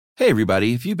Hey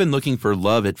everybody, if you've been looking for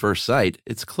love at first sight,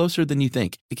 it's closer than you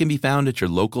think. It can be found at your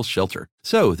local shelter.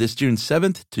 So this June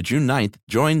 7th to June 9th,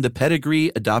 join the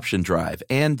Pedigree Adoption Drive,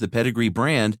 and the Pedigree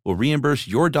brand will reimburse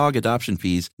your dog adoption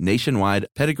fees nationwide.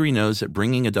 Pedigree knows that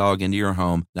bringing a dog into your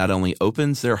home not only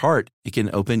opens their heart, it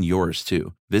can open yours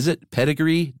too. Visit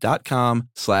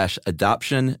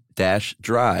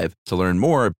pedigree.com/adoption-drive to learn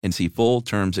more and see full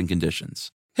terms and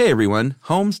conditions. Hey everyone,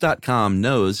 Homes.com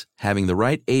knows having the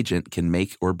right agent can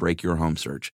make or break your home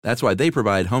search. That's why they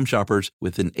provide home shoppers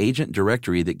with an agent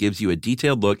directory that gives you a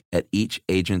detailed look at each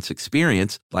agent's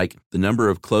experience, like the number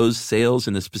of closed sales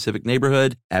in a specific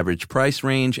neighborhood, average price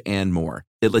range, and more.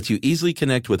 It lets you easily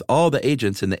connect with all the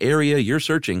agents in the area you're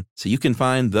searching so you can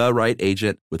find the right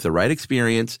agent with the right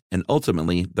experience and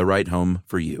ultimately the right home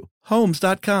for you.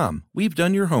 Homes.com. We've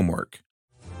done your homework.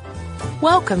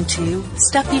 Welcome to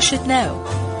Stuff You Should Know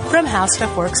from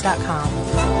HowStuffWorks.com.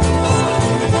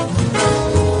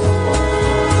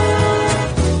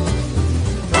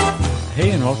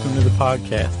 Hey, and welcome to the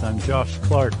podcast. I'm Josh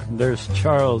Clark. There's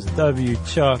Charles W.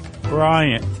 Chuck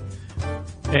Bryant.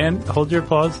 And, hold your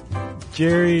applause,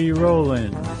 Jerry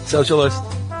Rowland. Socialist.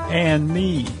 And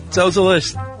me.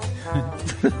 Socialist.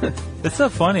 It's so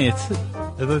funny. It's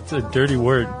a dirty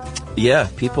word. Yeah,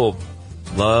 people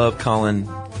love calling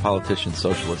politicians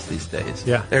socialists these days.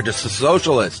 Yeah. They're just a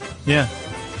socialist. Yeah.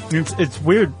 It's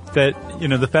weird that,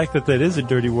 the fact that is a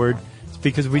dirty word is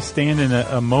because we stand in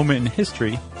a moment in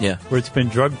history where it's been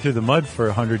drugged through the mud for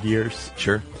 100 years.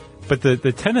 Sure. But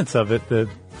the tenets of it, the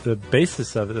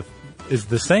basis of it is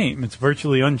the same. It's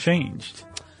virtually unchanged.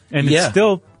 And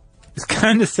it's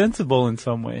kind of sensible in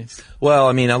some ways. Well,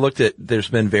 I looked at, there's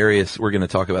been various, we're going to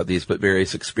talk about these, but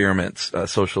various experiments,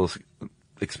 socialist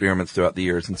experiments throughout the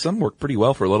years, and some worked pretty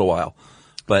well for a little while.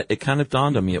 But it kind of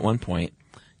dawned on me at one point,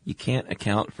 you can't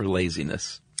account for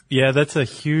laziness. Yeah, that's a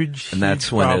huge And that's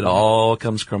huge when problem. it all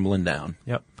comes crumbling down.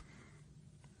 Yep.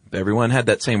 If everyone had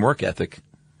that same work ethic,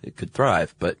 it could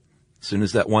thrive. But as soon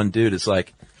as that one dude is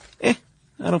like, I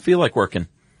don't feel like working.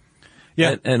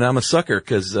 Yeah. And I'm a sucker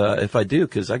because if I do,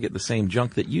 because I get the same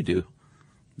junk that you do,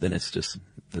 then that's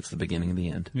the beginning of the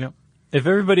end. Yep. If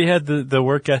everybody had the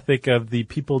work ethic of the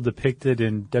people depicted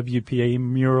in WPA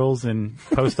murals in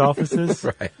post offices,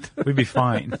 Right. we'd be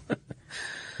fine.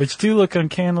 Which do look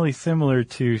uncannily similar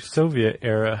to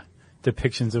Soviet-era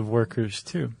depictions of workers,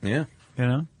 too. Yeah.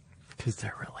 Because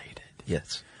they're related.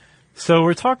 Yes. So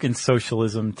we're talking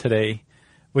socialism today,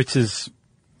 which is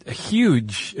a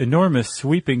huge, enormous,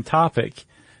 sweeping topic.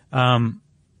 But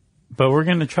we're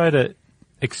going to try to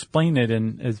explain it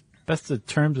in as best of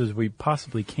terms as we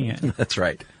possibly can. That's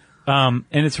right. And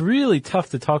it's really tough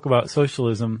to talk about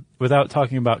socialism without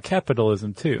talking about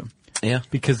capitalism, too. Yeah.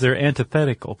 Because they're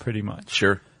antithetical, pretty much.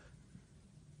 Sure.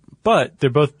 But they're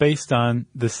both based on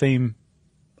the same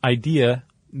idea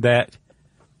that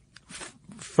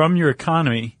from your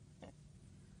economy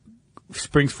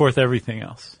springs forth everything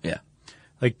else. Yeah.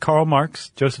 Like Karl Marx,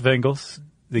 Joseph Engels,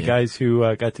 the guys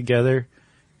who got together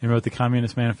and wrote the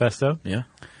Communist Manifesto. Yeah.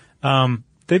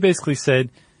 They basically said,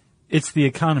 it's the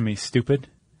economy, stupid.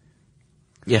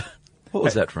 Yeah. What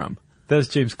was that from? That was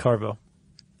James Carville.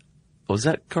 Was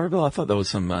that Carville? I thought that was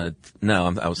some,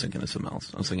 no, I was thinking of something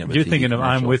else. I was thinking of You're thinking of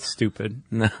I'm with stupid.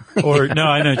 No. Or, no,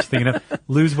 I know what you're thinking of.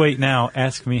 Lose weight now,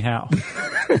 ask me how.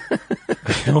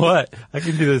 What? I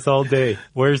can do this all day.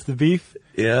 Where's the beef?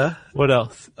 Yeah. What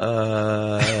else?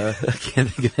 I can't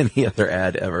think of any other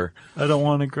ad ever. I don't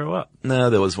want to grow up. No,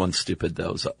 there was one stupid, that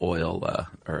was an oil,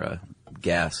 or a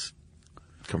gas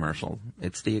commercial.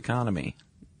 It's the economy.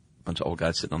 Bunch of old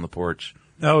guys sitting on the porch.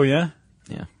 Oh, yeah?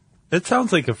 Yeah. It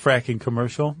sounds like a fracking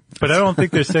commercial, but I don't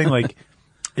think they're saying like,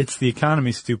 it's the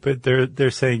economy, stupid.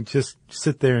 They're saying just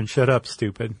sit there and shut up,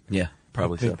 stupid. Yeah,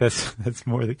 probably I think so. that's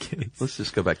more the case. Let's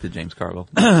just go back to James Carville.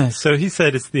 So he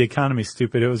said it's the economy,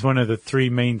 stupid. It was one of the three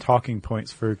main talking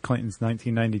points for Clinton's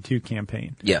 1992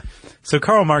 campaign. Yeah. So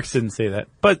Karl Marx didn't say that,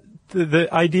 but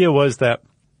the idea was that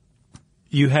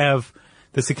you have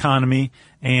this economy,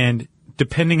 and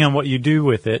depending on what you do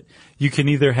with it, you can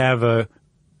either have a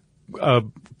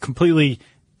completely,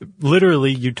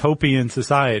 literally utopian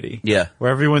society. Yeah.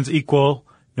 Where everyone's equal,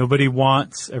 nobody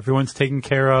wants, everyone's taken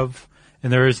care of,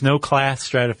 and there is no class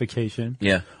stratification.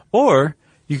 Yeah. Or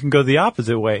you can go the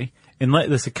opposite way and let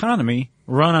this economy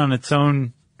run on its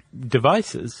own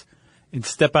devices and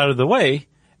step out of the way,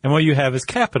 and what you have is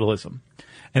capitalism.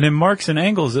 And in Marx and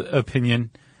Engels' opinion,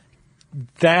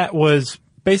 that was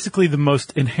basically the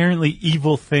most inherently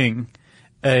evil thing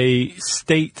a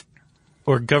state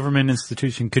or government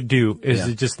institution could do, is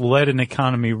to just let an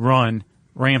economy run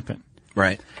rampant.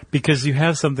 Right. Because you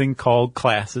have something called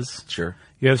classes. Sure.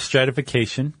 You have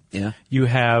stratification. Yeah. You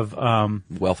have,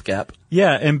 Wealth gap.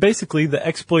 yeah, and basically the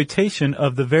exploitation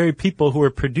of the very people who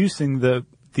are producing the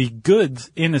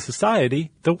goods in a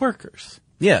society, the workers.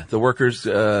 Yeah, the workers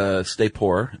stay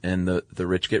poor, and the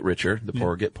rich get richer, the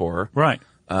poor get poorer. Right.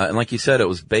 And like you said, it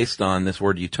was based on this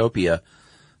word utopia.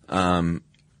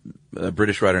 A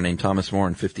British writer named Thomas More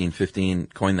in 1515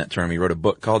 coined that term. He wrote a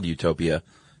book called Utopia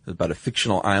about a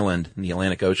fictional island in the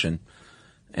Atlantic Ocean.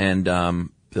 And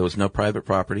there was no private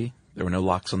property. There were no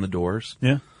locks on the doors.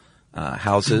 Yeah.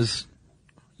 Houses,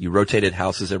 you rotated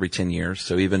houses every 10 years.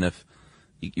 So even if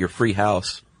your free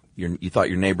house, you thought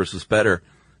your neighbor's was better,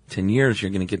 10 years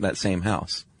you're going to get that same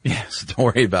house. Yeah. So don't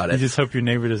worry about You it. just hope your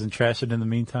neighbor doesn't trash it in the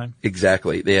meantime.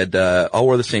 Exactly. They had all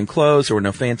wore the same clothes. There were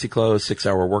no fancy clothes,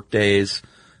 6-hour work days,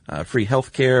 free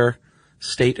health care,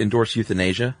 state-endorsed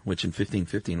euthanasia, which in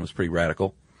 1515 was pretty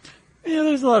radical. Yeah,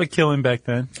 there's a lot of killing back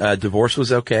then. Divorce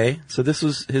was okay. So this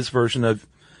was his version of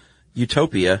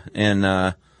utopia.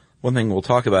 And one thing we'll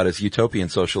talk about is utopian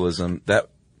socialism. That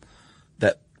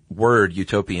word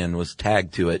utopian was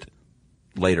tagged to it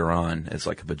later on as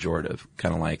like a pejorative,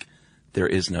 kind of like, there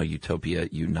is no utopia,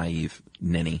 you naive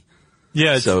ninny.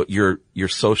 Yeah. So your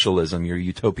socialism, your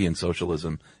utopian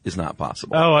socialism is not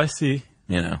possible. Oh, I see.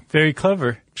 You know. Very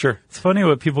clever. Sure. It's funny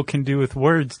what people can do with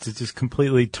words to just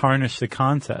completely tarnish the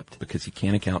concept. Because you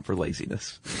can't account for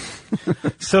laziness.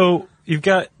 So you've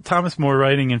got Thomas More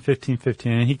writing in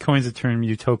 1515, and he coins the term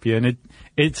utopia, and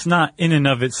it's not in and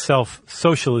of itself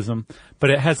socialism, but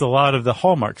it has a lot of the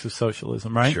hallmarks of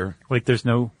socialism, right? Sure. Like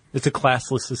it's a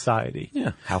classless society.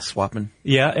 Yeah. House swapping.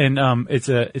 Yeah, and it's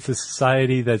a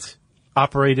society that's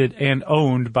operated and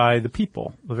owned by the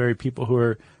people, the very people who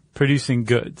are producing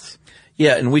goods.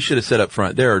 Yeah, and we should have said up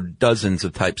front, there are dozens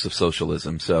of types of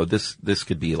socialism, so this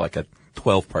could be like a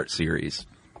 12-part series.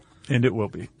 And it will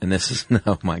be. And this is,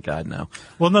 no, my God, no.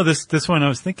 Well, no, this one I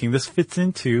was thinking, this fits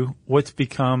into what's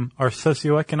become our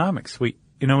socioeconomic suite.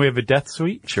 You know, we have a death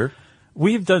suite. Sure.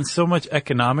 We've done so much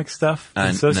economic stuff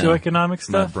and socioeconomic My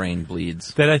stuff brain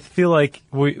bleeds. that I feel like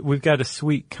we've got a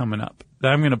suite coming up that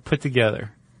I'm going to put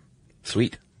together.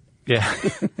 Sweet. Yeah.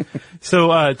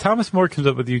 So Thomas More comes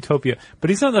up with Utopia, but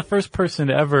he's not the first person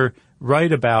to ever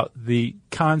write about the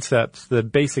concepts, the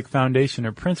basic foundation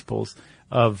or principles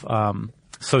of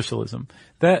socialism.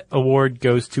 That award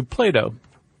goes to Plato,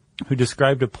 who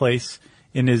described a place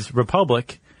in his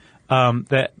Republic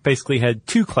that basically had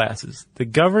two classes, the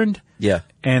governed Yeah.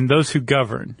 and those who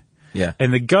govern. Yeah.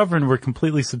 And the governed were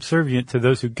completely subservient to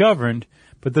those who governed,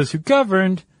 but those who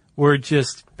governed were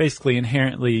just basically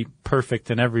inherently perfect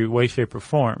in every way, shape, or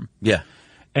form. Yeah.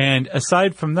 And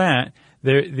aside from that,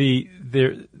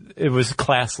 it was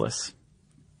classless,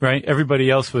 right? Everybody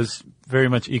else was very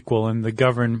much equal, and the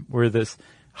governed were this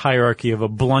hierarchy of a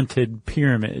blunted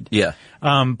pyramid. Yeah.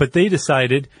 But they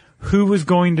decided who was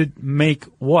going to make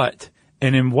what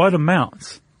and in what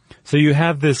amounts. So you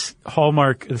have this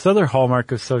other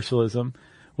hallmark of socialism,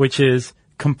 which is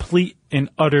complete and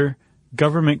utter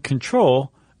government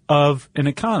control of an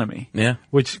economy. Yeah.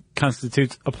 Which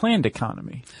constitutes a planned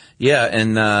economy. Yeah,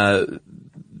 and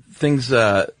things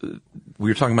we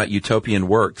were talking about utopian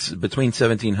works between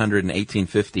 1700 and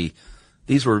 1850.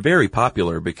 These were very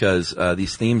popular because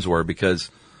these themes were because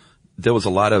there was a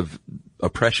lot of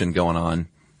oppression going on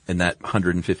in that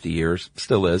 150 years,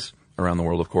 still is around the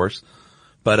world, of course.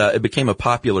 But it became a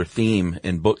popular theme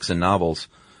in books and novels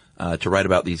to write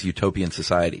about these utopian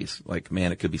societies. Like,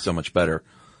 man, it could be so much better.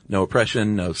 No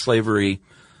oppression, no slavery.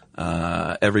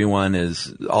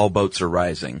 All boats are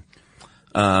rising.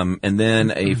 And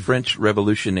then a French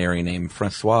revolutionary named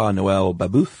Francois Noël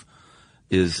Babeuf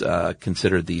is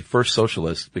considered the first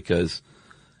socialist because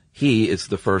he is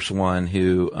the first one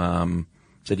who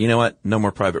said, you know what, no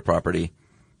more private property.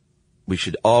 We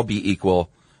should all be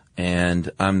equal,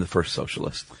 and I'm the first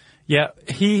socialist. Yeah,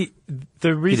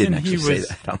 the reason he didn't was say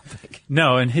that, I don't think.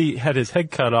 No, and he had his head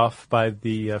cut off by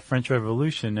the French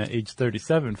Revolution at age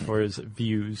 37 for his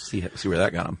views. See where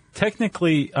that got him.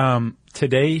 Technically,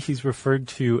 today he's referred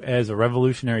to as a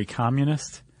revolutionary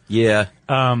communist. Yeah,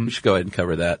 we should go ahead and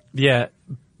cover that. Yeah,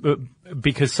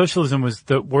 because socialism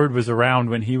the word was around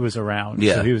when he was around.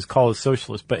 Yeah. So he was called a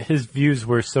socialist, but his views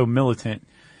were so militant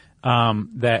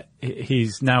that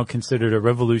he's now considered a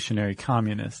revolutionary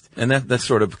communist. And that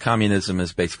sort of communism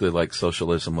is basically like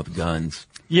socialism with guns.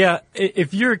 Yeah,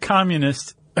 if you're a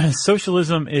communist,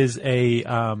 socialism is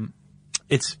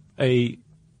it's a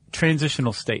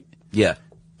transitional state. Yeah.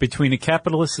 Between a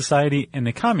capitalist society and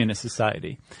a communist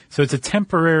society. So it's a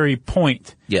temporary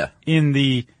point Yeah. in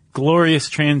the glorious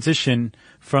transition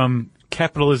from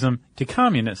capitalism to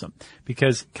communism.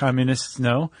 Because communists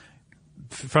know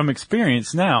from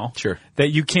experience now Sure. that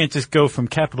you can't just go from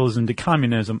capitalism to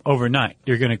communism overnight.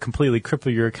 You're going to completely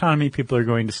cripple your economy. People are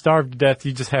going to starve to death.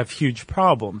 You just have huge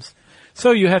problems.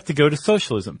 So you have to go to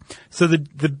socialism. So the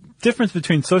difference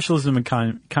between socialism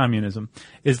and communism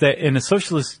is that in a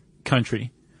socialist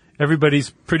country, everybody's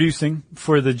producing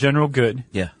for the general good.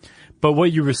 Yeah. But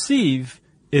what you receive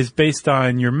is based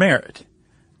on your merit.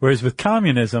 Whereas with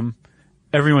communism,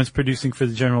 everyone's producing for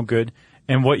the general good,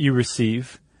 and what you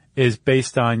receive is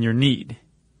based on your need.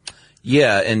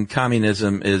 Yeah, and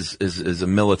communism is a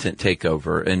militant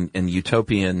takeover. And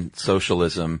utopian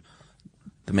socialism,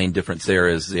 the main difference there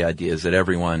is the idea is that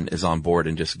everyone is on board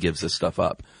and just gives this stuff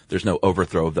up. There's no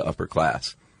overthrow of the upper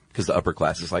class, because the upper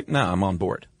class is like, no, I'm on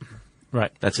board.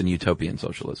 Right. That's in utopian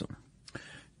socialism.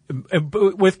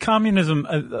 But with communism,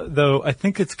 though, I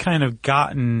think it's kind of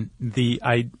gotten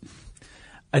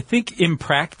I think in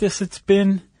practice it's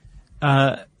been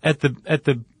at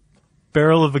the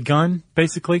barrel of a gun,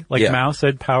 basically. Like Mao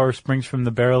said, power springs from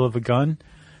the barrel of a gun.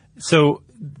 So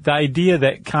the idea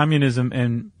that communism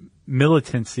and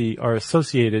militancy are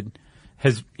associated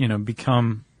has,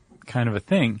 become kind of a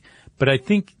thing. But I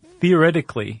think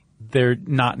theoretically they're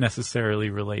not necessarily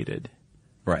related.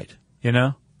 Right.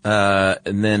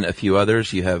 And then a few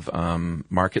others. You have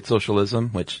market socialism,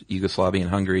 which Yugoslavia and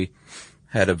Hungary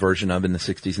had a version of in the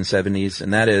 60s and 70s.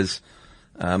 And that is,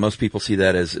 most people see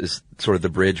that as sort of the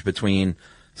bridge between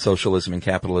socialism and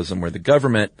capitalism, where the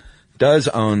government does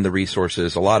own the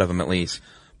resources, a lot of them at least,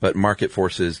 but market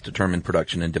forces determine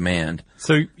production and demand.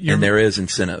 And there is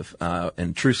incentive.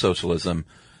 In true socialism,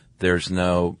 there's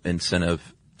no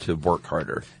incentive to work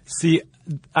harder. See,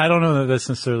 I don't know that that's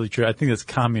necessarily true. I think that's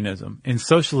communism. In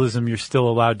socialism, you're still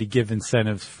allowed to give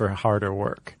incentives for harder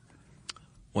work.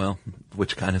 Well,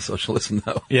 which kind of socialism,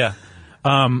 though? Yeah.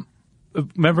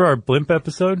 Remember our blimp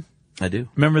episode? I do.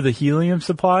 Remember the helium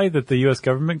supply that the U.S.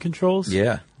 government controls?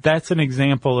 Yeah. That's an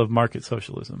example of market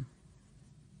socialism.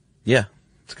 Yeah,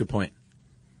 that's a good point.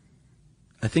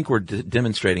 I think we're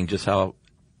demonstrating just how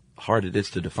hard it is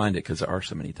to define it, because there are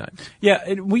so many types. Yeah,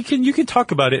 you can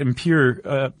talk about it in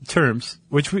pure terms,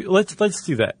 which let's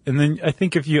do that. And then I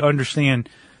think if you understand,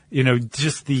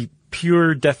 just the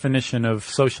pure definition of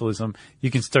socialism,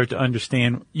 you can start to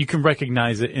understand, you can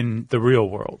recognize it in the real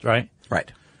world, right?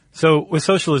 Right. So with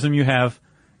socialism, you have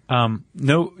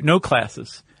no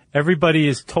classes. Everybody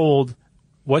is told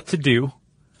what to do,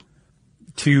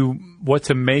 what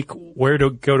to make, where to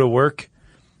go to work,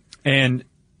 and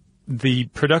the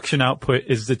production output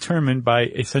is determined by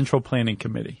a central planning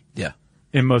committee. Yeah.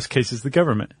 In most cases, the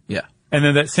government. Yeah. And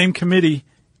then that same committee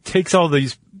takes all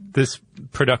this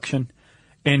production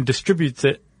and distributes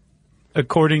it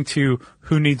according to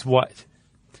who needs what.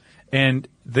 And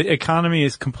the economy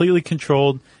is completely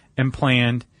controlled and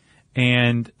planned,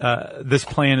 and this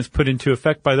plan is put into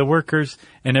effect by the workers,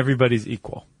 and everybody's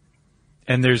equal.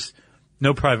 And there's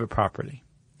no private property.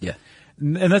 Yeah.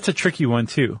 And that's a tricky one,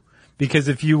 too. Because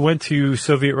if you went to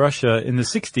Soviet Russia in the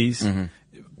 60s,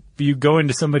 you go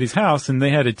into somebody's house and they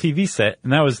had a TV set,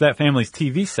 and that was that family's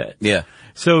TV set. Yeah.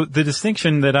 So the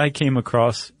distinction that I came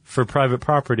across for private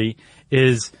property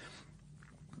is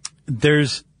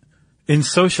in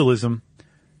socialism,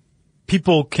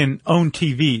 people can own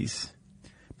TVs,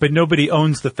 but nobody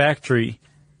owns the factory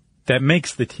that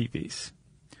makes the TVs.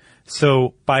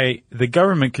 So by the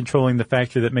government controlling the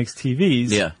factory that makes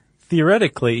TVs,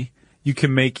 theoretically, you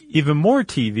can make even more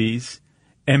TVs,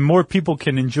 and more people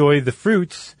can enjoy the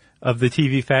fruits of the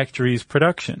TV factory's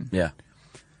production. Yeah.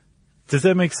 Does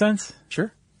that make sense?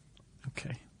 Sure.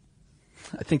 Okay.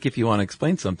 I think if you want to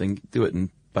explain something, do it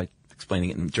by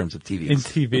explaining it in terms of TVs. In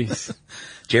TVs.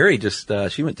 Jerry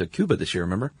she went to Cuba this year,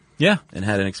 remember? Yeah. And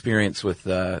had an experience with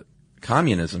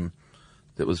communism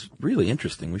that was really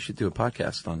interesting. We should do a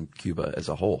podcast on Cuba as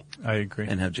a whole. I agree.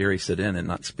 And have Jerry sit in and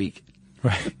not speak.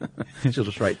 Right. She'll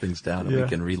just write things down and we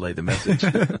can relay the message.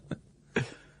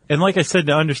 And like I said,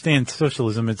 to understand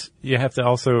socialism, you have to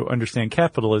also understand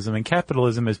capitalism. And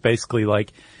capitalism is basically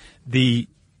like the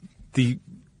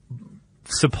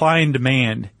supply and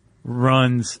demand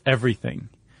runs everything.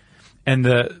 And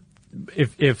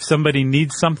if somebody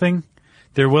needs something,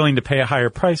 they're willing to pay a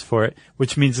higher price for it,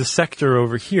 which means the sector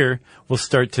over here will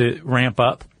start to ramp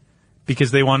up because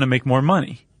they want to make more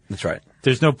money. That's right.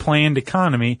 There's no planned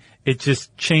economy. It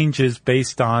just changes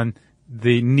based on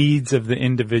the needs of the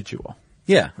individual.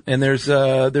 Yeah, and there's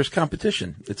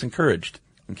competition. It's encouraged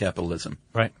in capitalism.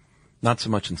 Right. Not so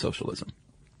much in socialism.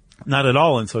 Not at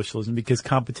all in socialism, because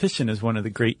competition is one of the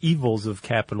great evils of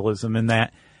capitalism, in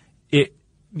that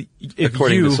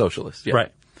according to socialists, yeah.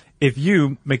 Right. If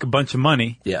you make a bunch of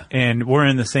money, and we're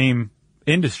in the same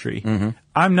industry,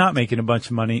 I'm not making a bunch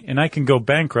of money and I can go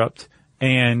bankrupt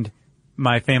and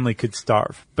my family could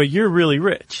starve. But you're really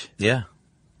rich. Yeah.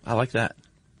 I like that.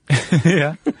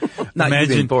 Yeah. Not you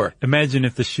being poor. Imagine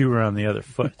if the shoe were on the other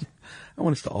foot. I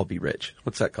want us to all be rich.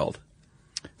 What's that called?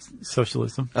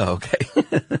 Socialism. Oh, okay.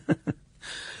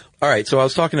 All right. So I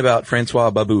was talking about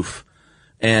Francois Babeuf,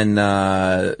 and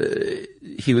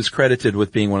he was credited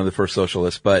with being one of the first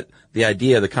socialists, but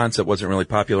the concept wasn't really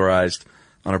popularized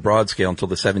on a broad scale until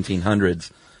the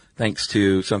 1700s, thanks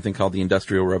to something called the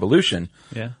Industrial Revolution,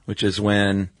 which is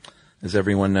when, as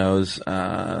everyone knows,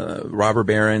 robber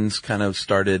barons kind of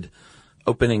started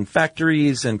opening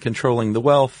factories and controlling the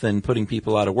wealth and putting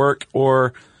people out of work,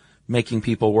 or making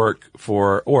people work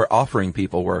or offering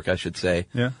people work, I should say,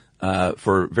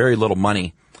 for very little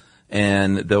money.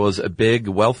 And there was a big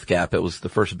wealth gap. It was the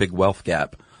first big wealth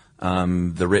gap.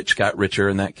 The rich got richer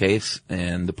in that case,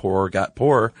 and the poor got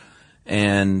poorer.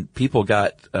 And people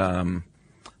got, there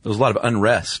was a lot of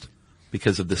unrest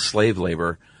because of the slave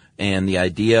labor. And the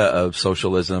idea of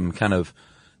socialism kind of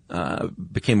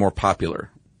became more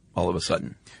popular all of a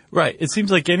sudden. Right. It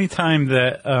seems like any time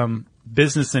that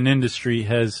business and industry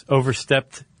has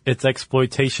overstepped its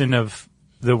exploitation of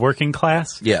the working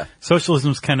class,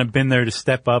 socialism's kind of been there to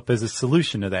step up as a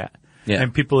solution to that. Yeah.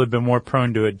 And people have been more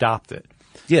prone to adopt it.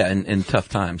 Yeah, in tough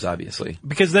times, obviously.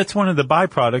 Because that's one of the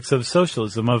byproducts of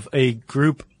socialism, of a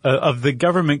group of the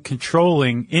government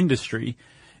controlling industry.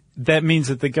 That means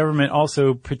that the government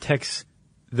also protects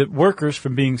the workers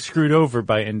from being screwed over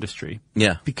by industry.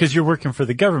 Yeah. Because you're working for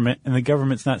the government, and the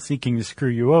government's not seeking to screw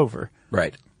you over.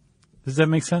 Right. Does that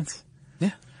make sense?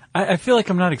 Yeah. I feel like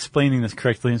I'm not explaining this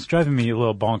correctly, and it's driving me a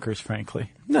little bonkers,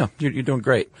 frankly. No, you're doing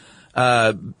great.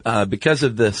 Because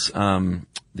of this,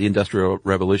 the Industrial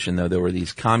Revolution, though, there were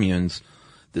these communes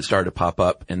that started to pop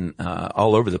up in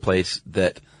all over the place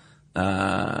that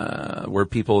were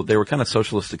people. They were kind of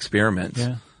socialist experiments.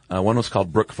 Yeah. One was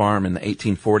called Brook Farm in the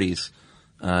 1840s,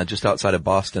 just outside of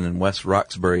Boston in West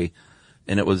Roxbury,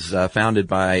 and it was founded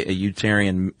by a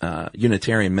Unitarian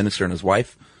minister and his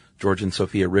wife, George and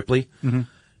Sophia Ripley. Mm-hmm.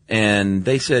 And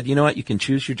they said, you know what, you can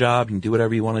choose your job, you can do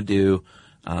whatever you want to do.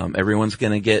 Everyone's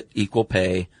going to get equal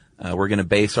pay. We're going to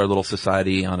base our little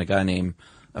society on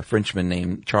a Frenchman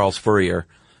named Charles Fourier,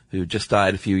 who just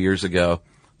died a few years ago,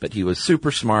 but he was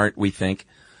super smart, we think.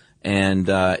 And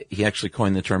he actually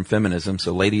coined the term feminism,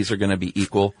 so ladies are going to be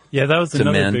equal. Yeah, that was to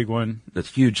another men. big one. That's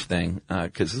a huge thing,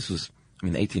 because this was, the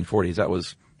 1840s, that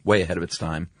was way ahead of its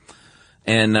time.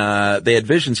 And they had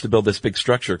visions to build this big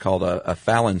structure called a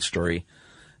phalanstery,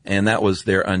 and that was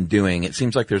their undoing. It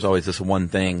seems like there's always this one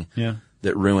thing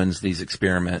that ruins these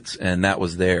experiments, and that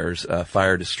was theirs.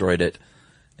 Fire destroyed it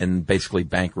and basically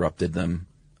bankrupted them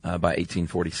by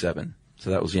 1847. So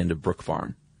that was the end of Brook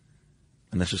Farm.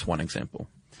 And that's just one example.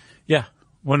 Yeah,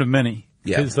 one of many.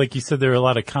 Yeah. Because like you said, there are a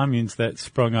lot of communes that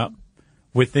sprung up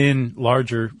within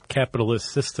larger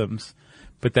capitalist systems,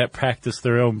 but that practiced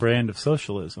their own brand of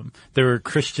socialism. There were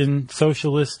Christian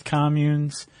socialist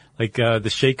communes, like the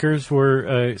Shakers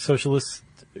were a socialist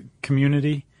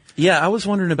community. Yeah, I was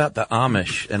wondering about the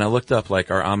Amish, and I looked up like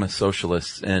our Amish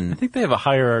socialists, and I think they have a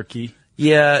hierarchy.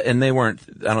 Yeah, and they weren't,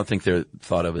 I don't think they're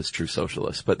thought of as true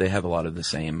socialists, but they have a lot of the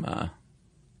same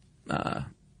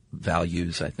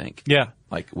values, I think. Yeah.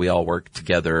 Like, we all work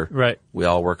together. Right. We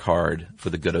all work hard for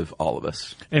the good of all of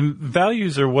us. And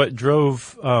values are what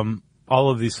drove all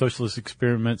of these socialist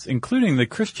experiments, including the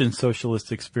Christian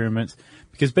socialist experiments,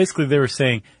 because basically they were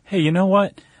saying, hey, you know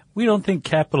what? We don't think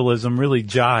capitalism really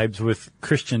jibes with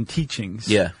Christian teachings.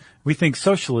 Yeah. We think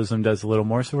socialism does a little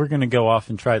more, so we're going to go off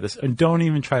and try this. And don't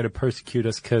even try to persecute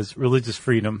us because religious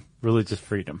freedom, religious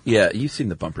freedom. Yeah, you've seen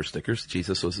the bumper stickers.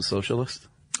 Jesus was a socialist.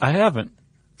 I haven't.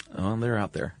 Oh, they're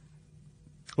out there.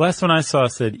 Last one I saw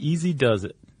said, easy does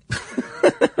it.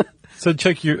 So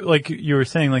Chuck, like you were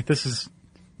saying, like this is,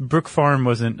 Brook Farm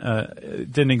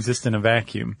didn't exist in a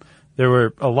vacuum. There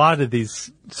were a lot of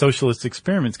these socialist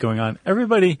experiments going on.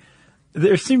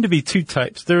 There seemed to be two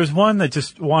types. There was one that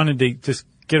just wanted to just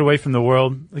get away from the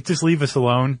world. Like, just leave us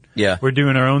alone. Yeah. We're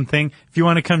doing our own thing. If you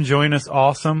want to come join us,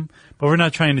 awesome. But we're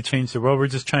not trying to change the world. We're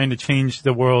just trying to change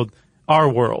the world, our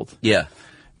world. Yeah.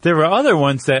 There were other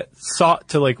ones that sought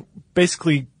to like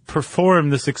basically perform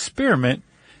this experiment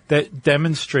that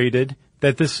demonstrated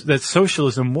that that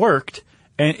socialism worked,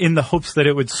 and in the hopes that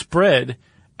it would spread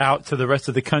out to the rest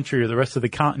of the country or the rest of the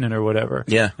continent or whatever.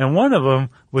 Yeah. And one of them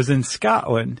was in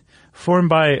Scotland, formed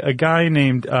by a guy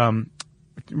named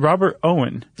Robert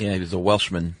Owen. Yeah, he was a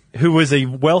Welshman. Who was a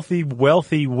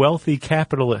wealthy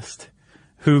capitalist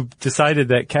who decided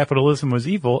that capitalism was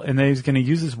evil and that he was going to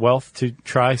use his wealth to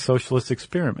try socialist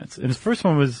experiments. And his first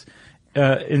one was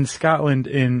in Scotland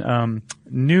in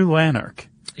New Lanark.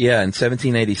 Yeah, in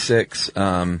 1786,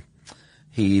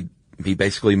 he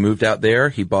basically moved out there.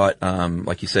 He bought,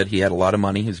 like you said, he had a lot of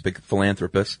money. He was a big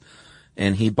philanthropist,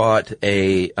 and he bought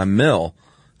a mill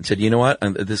and said, you know what,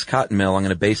 this cotton mill, I'm going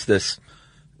to base this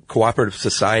cooperative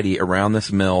society around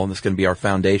this mill, and this is going to be our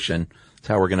foundation. That's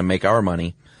how we're going to make our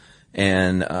money.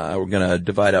 And we're going to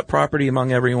divide up property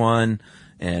among everyone,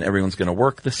 and everyone's going to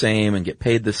work the same and get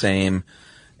paid the same.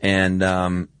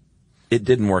 And it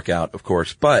didn't work out, of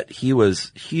course, but he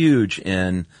was huge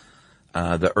in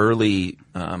the early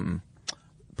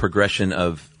progression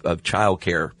of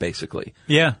childcare, basically.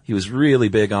 Yeah. He was really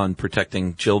big on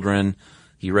protecting children.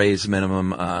 He raised the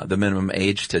minimum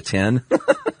age to 10.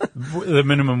 The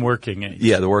minimum working age.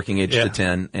 Yeah, the working age to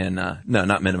 10. And, no,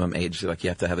 not minimum age. Like you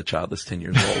have to have a child that's 10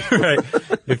 years old. Right.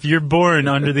 If you're born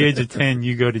under the age of 10,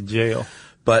 you go to jail.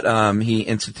 But, he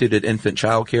instituted infant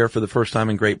child care for the first time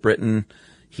in Great Britain.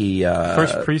 He,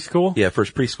 first preschool? Yeah,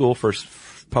 first preschool, first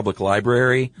public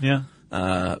library. Yeah.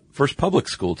 First public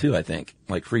school too, I think.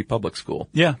 Like free public school.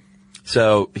 Yeah.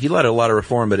 So he led a lot of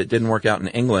reform, but it didn't work out in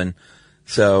England.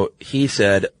 So he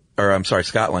said,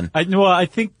 Scotland. I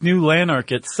think New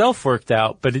Lanark itself worked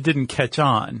out, but it didn't catch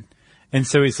on. And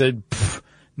so he said,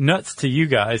 nuts to you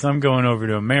guys. I'm going over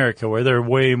to America where they're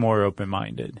way more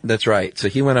open-minded. That's right. So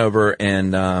he went over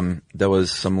and, there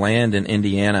was some land in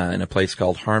Indiana in a place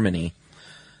called Harmony.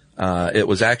 It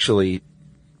was actually,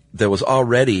 there was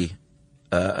already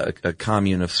a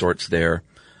commune of sorts there,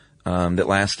 that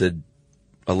lasted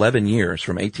 11 years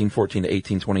from 1814 to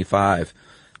 1825.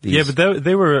 But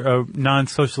they were a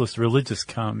non-socialist religious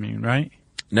commune, right?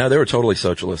 No, they were totally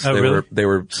socialist. Oh, They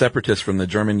were separatists from the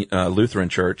German Lutheran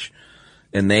Church,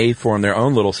 and they formed their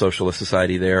own little socialist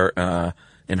society there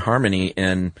in Harmony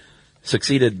and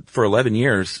succeeded for 11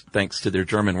 years thanks to their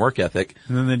German work ethic.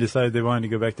 And then they decided they wanted to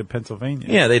go back to Pennsylvania.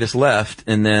 Yeah, they just left,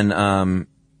 and then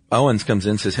Owens comes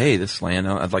in and says, hey, this land,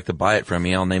 I'd like to buy it from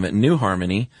you. I'll name it New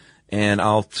Harmony, and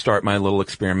I'll start my little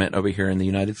experiment over here in the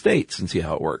United States and see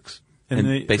how it works. And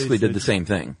they basically did the same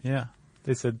thing. Yeah.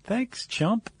 They said, thanks,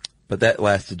 chump. But that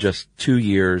lasted just 2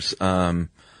 years.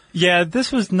 Yeah,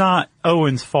 this was not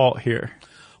Owen's fault here.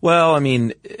 Well, I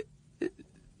mean,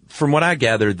 from what I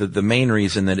gathered, the main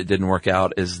reason that it didn't work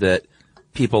out is that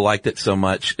people liked it so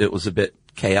much. It was a bit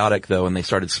chaotic, though, and they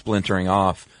started splintering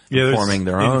off, forming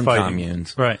their own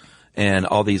communes. Right. And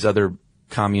all these other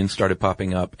communes started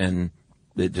popping up, and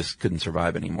it just couldn't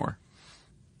survive anymore.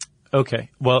 Okay.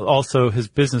 Well, also his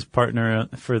business partner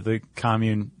for the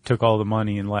commune took all the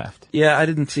money and left. Yeah, I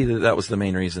didn't see that was the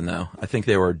main reason, though. I think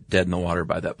they were dead in the water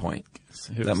by that point.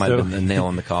 That might have been the nail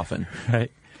in the coffin. Right.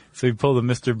 So he pulled a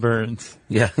Mr. Burns.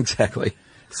 Yeah, exactly.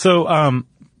 So,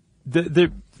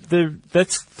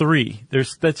 that's three.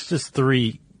 That's just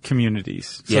three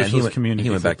communities. Yeah, socialist communities.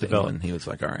 He went back to England. He was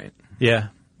like, all right. Yeah.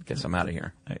 Guess I'm out of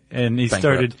here. And he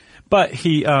started, but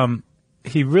he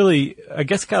really, I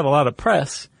guess, got a lot of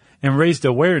press and raised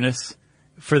awareness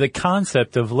for the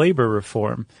concept of labor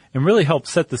reform and really helped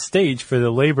set the stage for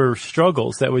the labor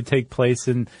struggles that would take place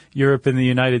in Europe and the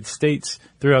United States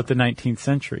throughout the 19th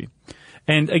century.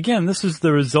 And again, this was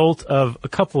the result of a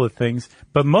couple of things,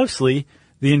 but mostly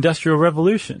the Industrial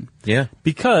Revolution. Yeah.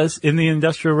 Because in the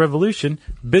Industrial Revolution,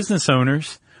 business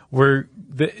owners were,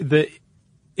 the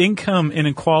income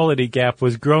inequality gap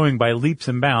was growing by leaps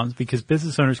and bounds because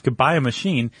business owners could buy a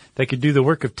machine that could do the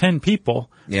work of 10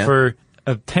 people for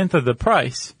a tenth of the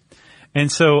price.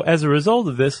 And so as a result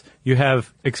of this, you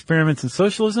have experiments in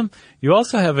socialism. You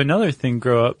also have another thing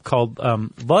grow up called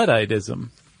Ludditism.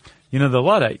 You know, the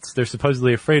Luddites, they're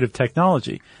supposedly afraid of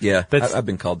technology. Yeah, I've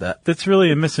been called that. That's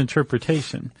really a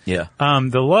misinterpretation. Yeah.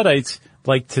 The Luddites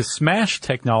like to smash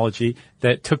technology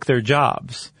that took their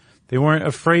jobs. They weren't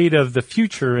afraid of the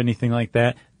future or anything like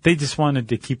that. They just wanted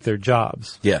to keep their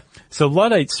jobs. Yeah. So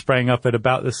Luddites sprang up at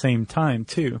about the same time,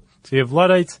 too. So you have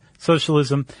Luddites,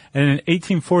 socialism, and in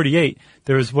 1848,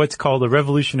 there was what's called a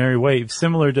revolutionary wave,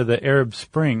 similar to the Arab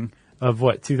Spring of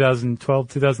 2012,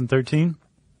 2013,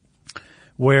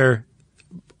 where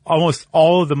almost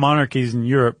all of the monarchies in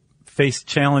Europe faced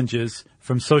challenges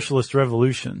from socialist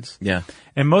revolutions. Yeah.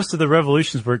 And most of the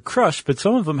revolutions were crushed, but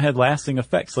some of them had lasting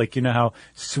effects, like, you know, how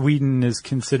Sweden is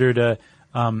considered a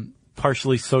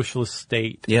partially socialist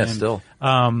state. Yeah, and, still.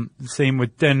 Same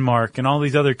with Denmark and all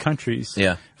these other countries.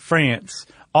 Yeah. France.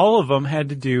 All of them had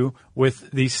to do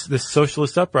with this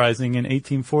socialist uprising in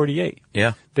 1848.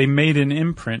 Yeah. They made an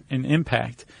imprint, an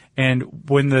impact. And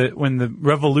when the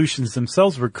revolutions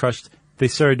themselves were crushed, they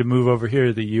started to move over here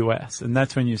to the U.S. And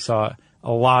that's when you saw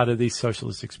a lot of these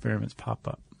socialist experiments pop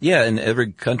up. Yeah, and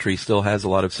every country still has a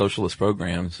lot of socialist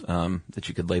programs that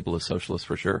you could label as socialist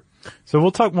for sure. So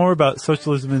we'll talk more about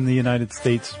socialism in the United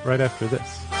States right after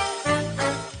this.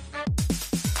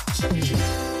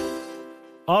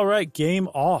 All right, game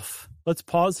off. Let's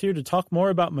pause here to talk more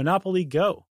about Monopoly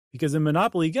Go. Because in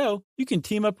Monopoly Go, you can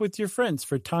team up with your friends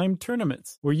for timed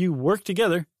tournaments where you work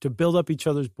together to build up each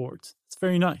other's boards. It's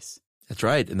very nice. That's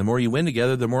right. And the more you win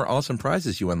together, the more awesome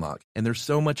prizes you unlock. And there's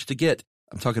so much to get.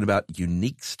 I'm talking about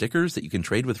unique stickers that you can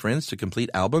trade with friends to complete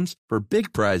albums for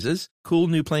big prizes, cool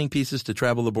new playing pieces to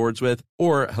travel the boards with,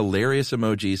 or hilarious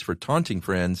emojis for taunting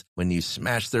friends when you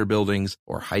smash their buildings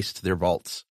or heist their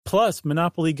vaults. Plus,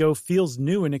 Monopoly Go feels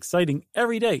new and exciting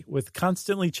every day with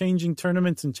constantly changing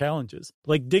tournaments and challenges,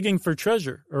 like digging for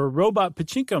treasure or a robot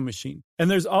pachinko machine. And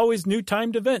there's always new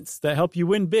timed events that help you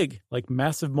win big, like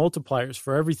massive multipliers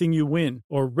for everything you win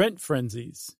or rent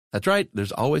frenzies. That's right.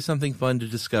 There's always something fun to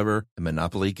discover in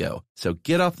Monopoly Go. So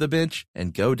get off the bench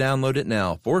and go download it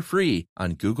now for free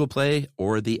on Google Play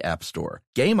or the App Store.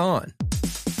 Game on!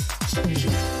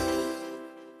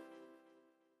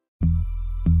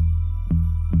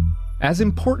 As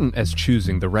important as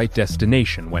choosing the right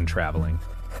destination when traveling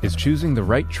is choosing the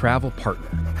right travel partner.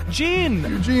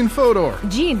 Eugene Fodor.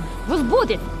 Gene,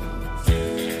 возбудит.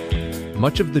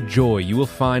 Much of the joy you will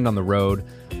find on the road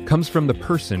comes from the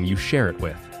person you share it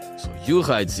with. So you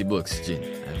write the books, Gene,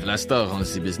 and Vlastar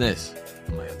runs the business.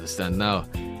 I understand now.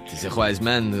 It is a wise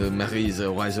man marries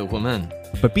a wiser woman.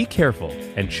 But be careful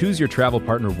and choose your travel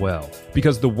partner well,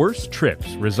 because the worst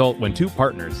trips result when two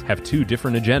partners have two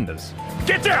different agendas.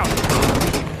 Get down!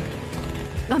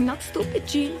 I'm not stupid,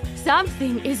 Gene.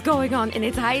 Something is going on, and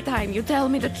it's high time you tell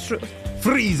me the truth.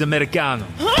 Freeze, Americano.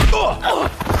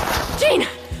 Gene,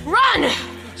 run!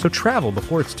 So travel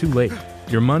before it's too late.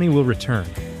 Your money will return,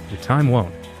 your time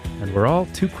won't, and we're all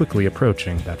too quickly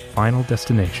approaching that final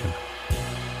destination.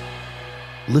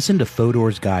 Listen to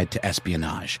Fodor's Guide to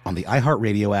Espionage on the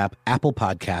iHeartRadio app, Apple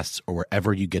Podcasts, or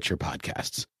wherever you get your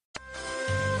podcasts.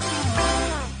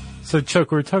 So,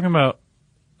 Chuck, we're talking about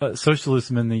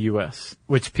socialism in the U.S.,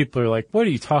 which people are like, what are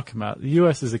you talking about? The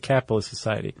U.S. is a capitalist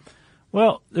society.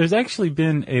 Well, there's actually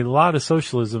been a lot of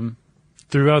socialism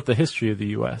throughout the history of the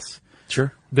U.S.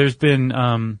 Sure. There's been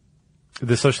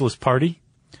the Socialist Party.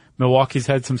 Milwaukee's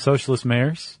had some socialist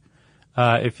mayors.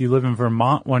 If you live in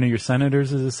Vermont, one of your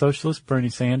senators is a socialist, Bernie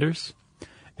Sanders.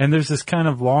 And there's this kind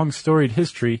of long storied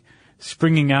history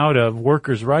springing out of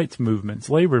workers' rights movements,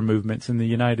 labor movements in the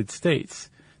United States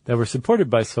that were supported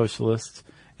by socialists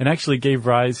and actually gave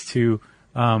rise to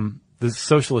the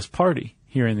Socialist Party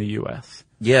here in the U.S.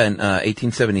 Yeah, in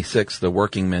 1876, the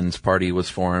Working Men's Party was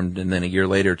formed, and then a year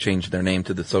later changed their name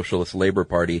to the Socialist Labor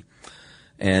Party,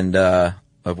 and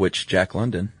of which Jack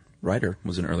London, writer,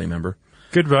 was an early member.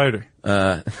 Good writer.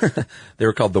 They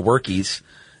were called the Workies,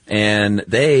 and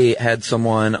they had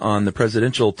someone on the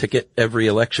presidential ticket every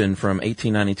election from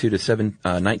 1892 to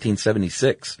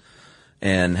 1976,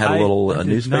 and had a little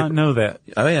newspaper. I did not know that.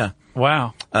 Oh, yeah.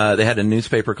 Wow. They had a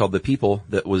newspaper called The People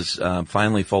that was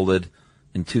finally folded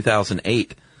in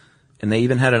 2008, and they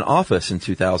even had an office in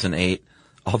 2008,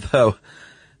 although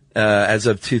as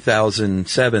of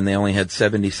 2007, they only had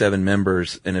 77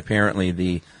 members, and apparently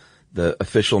the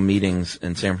official meetings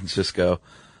in San Francisco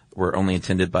were only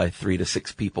attended by 3 to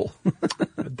 6 people.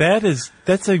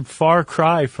 That's a far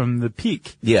cry from the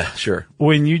peak. Yeah, sure.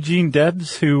 When Eugene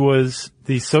Debs, who was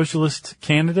the socialist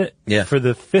candidate for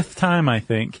the 5th time, I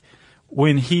think,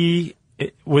 when he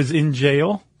was in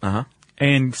jail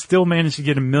and still managed to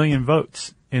get 1 million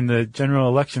votes in the general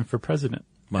election for president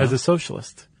as a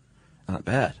socialist. Not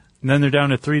bad. And then they're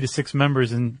down to 3 to 6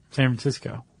 members in San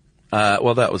Francisco.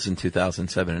 Well, that was in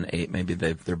 2007 and 8. Maybe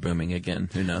they're booming again.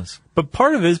 Who knows? But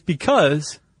part of it is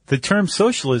because the term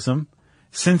socialism,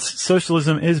 since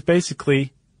socialism is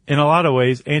basically, in a lot of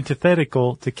ways,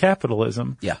 antithetical to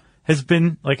capitalism, has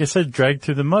been, like I said, dragged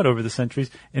through the mud over the centuries.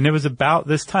 And it was about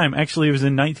this time, actually it was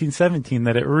in 1917,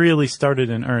 that it really started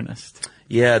in earnest.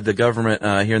 Yeah, the government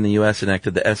here in the U.S.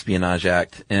 enacted the Espionage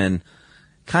Act and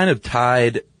kind of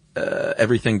tied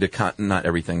everything to, not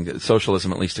everything,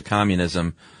 socialism at least to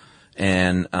communism,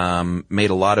 and made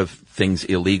a lot of things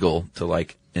illegal to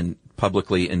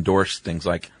publicly endorse things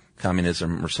like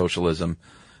communism or socialism,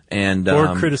 and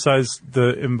or criticize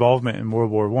the involvement in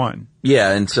World War I.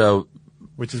 Yeah, and so,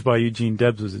 which is why Eugene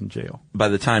Debs was in jail. By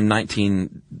the time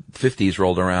 1950s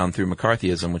rolled around through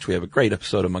McCarthyism, which we have a great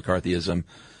episode of McCarthyism,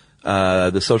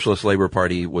 the Socialist Labor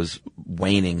Party was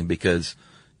waning because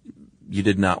you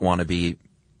did not want to be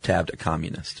tabbed a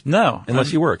communist. No.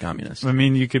 Unless you were a communist. I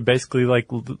mean, you could basically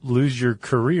lose your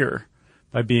career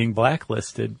by being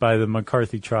blacklisted by the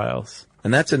McCarthy trials.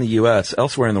 And that's in the U.S.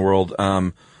 Elsewhere in the world,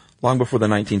 long before the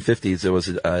 1950s, there was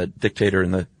a dictator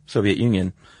in the Soviet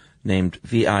Union named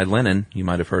V.I. Lenin, you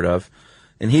might have heard of.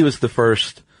 And he was the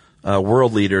first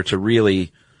world leader to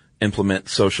really implement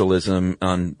socialism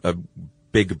on a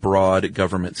big, broad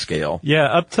government scale. Yeah,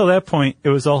 up till that point, it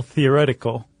was all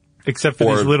theoretical, except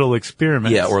for these little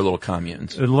experiments. Yeah, or little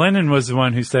communes. Lenin was the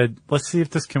one who said, let's see if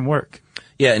this can work.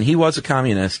 Yeah, and he was a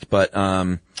communist, but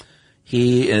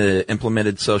he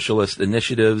implemented socialist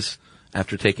initiatives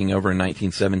after taking over in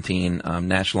 1917,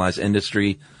 nationalized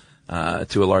industry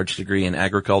to a large degree in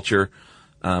agriculture,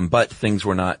 but things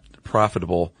were not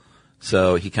profitable,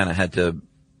 so he kind of had to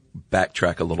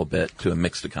backtrack a little bit to a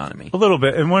mixed economy. A little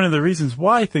bit, and one of the reasons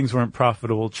why things weren't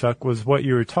profitable, Chuck, was what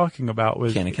you were talking about.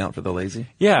 Was can't account for the lazy.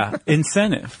 Yeah,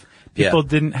 incentive. People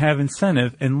didn't have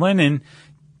incentive, and Lenin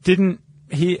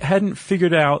he hadn't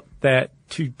figured out that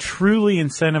to truly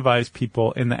incentivize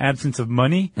people in the absence of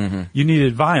money, you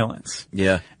needed violence.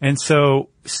 Yeah. And so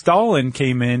Stalin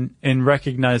came in and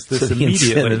recognized this immediately. So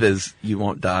the incentive is you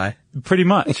won't die? Pretty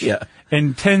much. Yeah.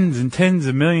 And tens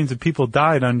of millions of people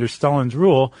died under Stalin's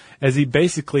rule as he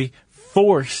basically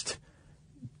forced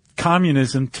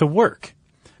communism to work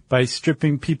by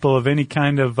stripping people of any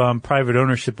kind of private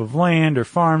ownership of land or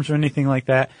farms or anything like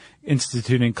that,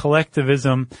 instituting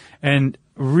collectivism, and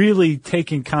really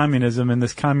taking communism and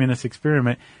this communist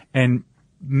experiment and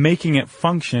making it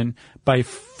function by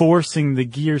forcing the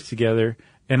gears together.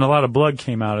 And a lot of blood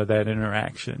came out of that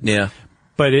interaction. Yeah.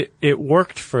 But it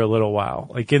worked for a little while.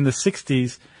 Like in the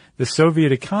 60s, the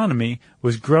Soviet economy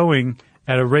was growing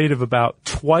at a rate of about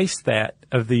twice that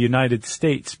of the United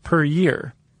States per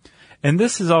year. And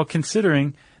this is all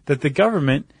considering that the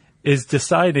government is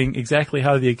deciding exactly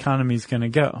how the economy is going to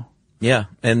go. Yeah.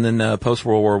 And then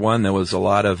post-World War I, there was a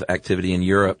lot of activity in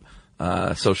Europe,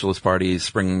 socialist parties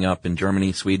springing up in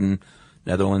Germany, Sweden,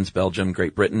 Netherlands, Belgium,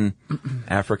 Great Britain,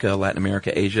 Africa, Latin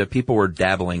America, Asia. People were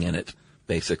dabbling in it,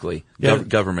 basically. Yeah.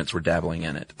 Governments were dabbling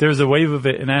in it. There was a wave of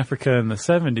it in Africa in the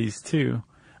 70s, too.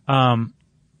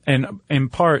 And in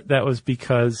part, that was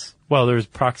because, well, there was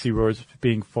proxy wars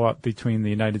being fought between the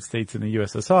United States and the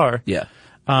USSR. Yeah.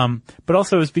 But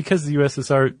also it was because the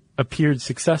USSR appeared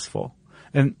successful.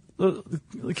 And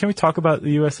can we talk about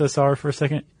the USSR for a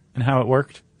second and how it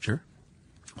worked? Sure.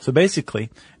 So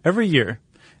basically, every year,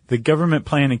 the government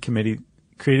planning committee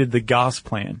created the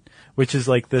Gosplan, which is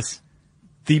like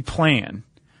the plan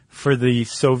for the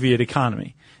Soviet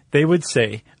economy. They would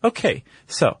say, okay,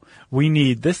 so we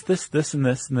need this, and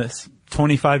this,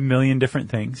 25 million different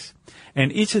things.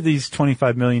 And each of these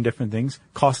 25 million different things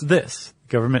costs this.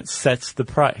 Government sets the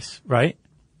price, right?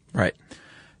 Right.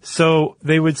 So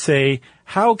they would say,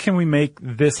 how can we make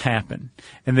this happen?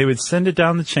 And they would send it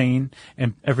down the chain,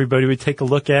 and everybody would take a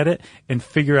look at it and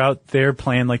figure out their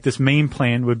plan. Like this main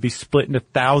plan would be split into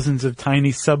thousands of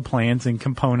tiny sub-plans and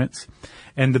components.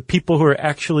 And the people who are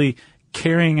actually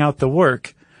carrying out the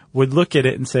work would look at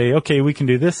it and say, okay, we can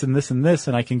do this and this and this,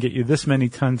 and I can get you this many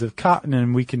tons of cotton,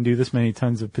 and we can do this many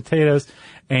tons of potatoes,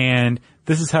 and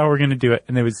this is how we're going to do it.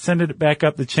 And they would send it back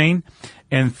up the chain,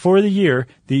 and for the year,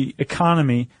 the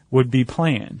economy would be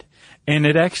planned. And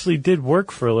it actually did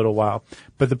work for a little while.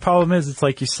 But the problem is, it's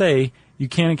like you say, you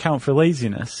can't account for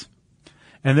laziness.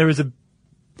 And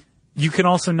you can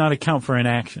also not account for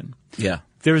inaction. Yeah.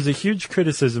 There was a huge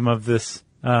criticism of this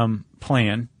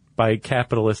plan by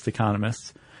capitalist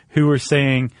economists who were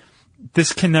saying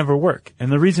this can never work. And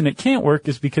the reason it can't work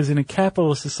is because in a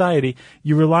capitalist society,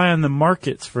 you rely on the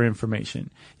markets for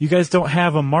information. You guys don't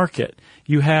have a market.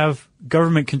 You have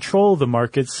government control of the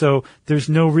markets, so there's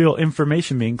no real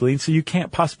information being gleaned, so you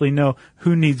can't possibly know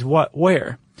who needs what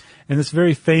where. And this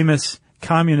very famous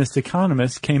communist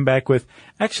economist came back with,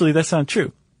 actually, that's not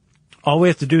true. All we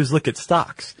have to do is look at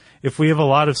stocks. If we have a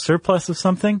lot of surplus of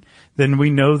something, then we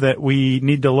know that we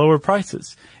need to lower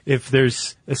prices. If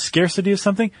there's a scarcity of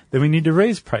something, then we need to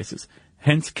raise prices.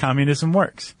 Hence, communism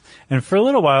works. And for a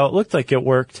little while, it looked like it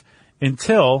worked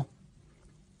until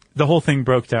the whole thing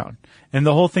broke down. And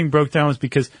the whole thing broke down was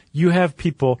because you have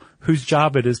people whose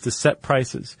job it is to set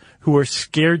prices, who are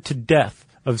scared to death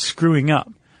of screwing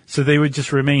up. So they would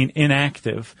just remain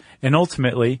inactive. And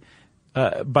ultimately,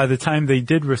 by the time they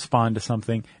did respond to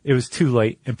something, it was too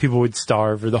late and people would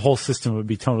starve or the whole system would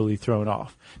be totally thrown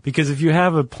off. Because if you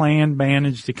have a planned,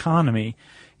 managed economy,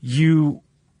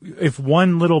 if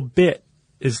one little bit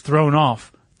is thrown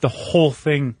off, the whole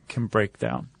thing can break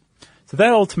down. So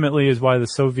that ultimately is why the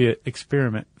Soviet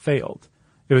experiment failed.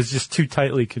 It was just too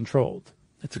tightly controlled.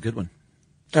 That's a good one.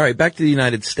 All right, back to the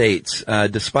United States.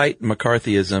 Despite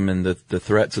McCarthyism and the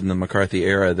threats in the McCarthy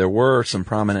era, there were some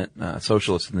prominent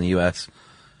socialists in the U.S.,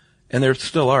 And there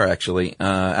still are, actually.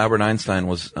 Albert Einstein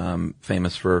was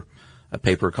famous for a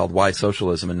paper called Why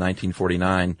Socialism in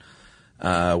 1949,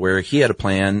 where he had a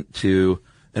plan to,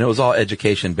 and it was all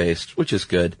education-based, which is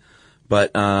good,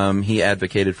 but he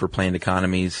advocated for planned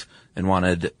economies and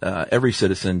wanted every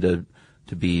citizen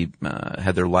to be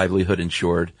had their livelihood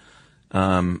insured.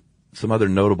 Some other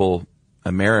notable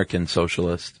American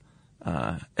socialists,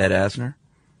 Ed Asner,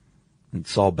 and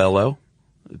Saul Bellow,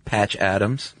 Patch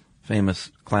Adams,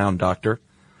 famous clown doctor,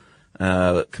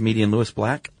 comedian Louis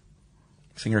Black,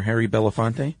 singer Harry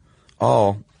Belafonte,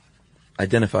 all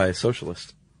identify as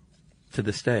socialists to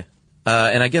this day.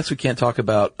 And I guess we can't talk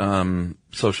about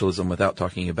socialism without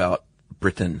talking about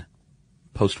Britain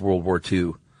post-World War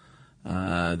II.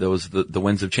 The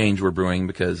winds of change were brewing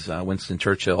because Winston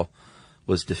Churchill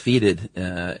was defeated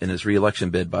in his re-election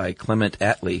bid by Clement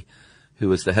Attlee, who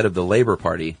was the head of the Labour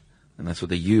Party, and that's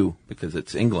with a U because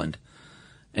it's England.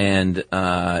 And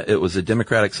it was a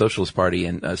Democratic Socialist Party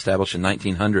established in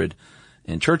 1900,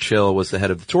 and Churchill was the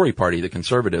head of the Tory Party, the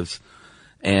Conservatives.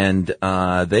 And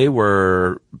they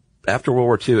were, after World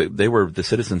War II, the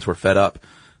citizens were fed up.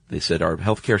 They said, our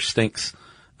healthcare stinks.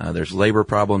 There's labor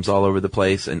problems all over the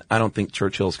place, and I don't think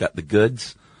Churchill's got the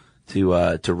goods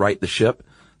to right the ship.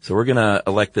 So we're gonna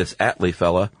elect this Attlee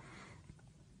fella.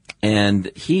 And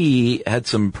he had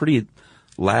some pretty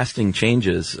lasting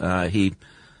changes.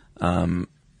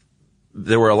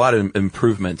 There were a lot of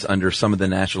improvements under some of the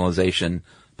nationalization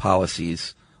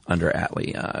policies under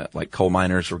Attlee. Like coal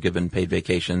miners were given paid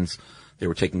vacations. They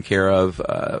were taken care of,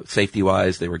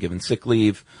 safety-wise. They were given sick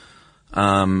leave.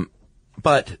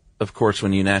 But, of course,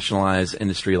 when you nationalize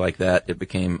industry like that, it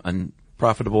became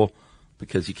unprofitable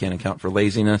because you can't account for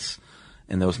laziness,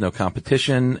 and there was no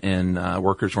competition, and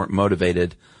workers weren't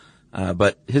motivated.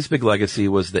 But his big legacy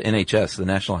was the NHS, the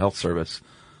National Health Service,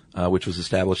 which was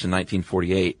established in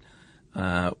 1948,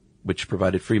 which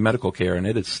provided free medical care, and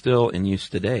it is still in use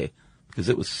today because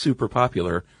it was super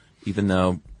popular, even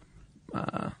though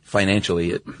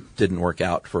financially it didn't work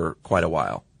out for quite a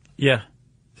while. Yeah.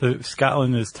 So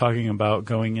Scotland is talking about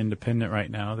going independent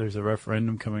right now. There's a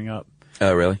referendum coming up.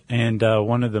 Oh, really? And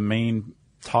one of the main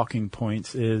talking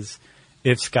points is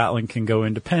if Scotland can go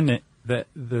independent, that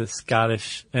the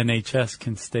Scottish NHS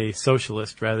can stay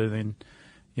socialist rather than,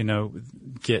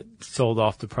 get sold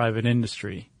off to private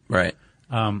industry. Right.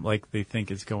 Like they think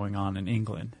is going on in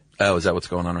England. Oh, is that what's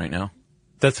going on right now?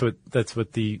 That's what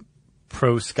the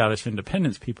pro-Scottish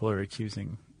independence people are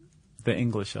accusing the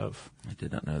English of. I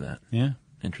did not know that. Yeah.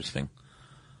 Interesting.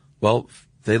 Well,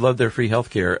 they love their free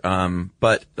healthcare,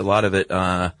 but a lot of it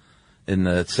in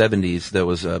the 70s, there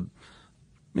was a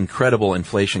incredible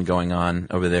inflation going on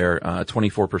over there, 24%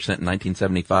 in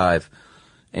 1975,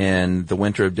 and the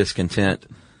winter of discontent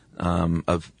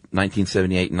of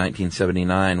 1978 and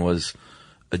 1979 was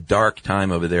a dark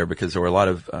time over there because there were a lot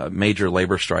of major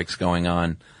labor strikes going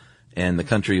on, and the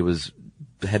country was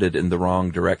headed in the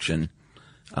wrong direction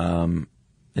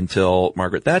until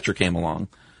Margaret Thatcher came along.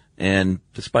 And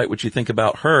despite what you think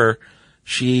about her,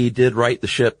 she did right the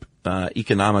ship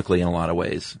economically in a lot of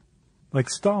ways. Like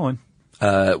Stalin.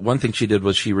 One thing she did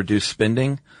was she reduced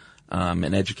spending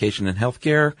in education and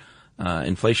healthcare.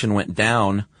 Inflation went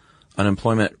down.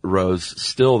 Unemployment rose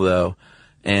still, though.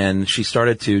 And she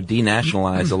started to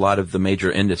denationalize a lot of the major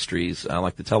industries,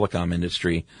 like the telecom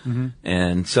industry,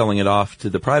 and selling it off to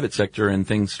the private sector, and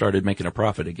things started making a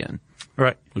profit again.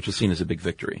 Right. Which was seen as a big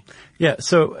victory. Yeah,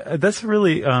 so that's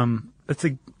really,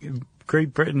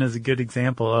 Great Britain is a good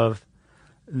example of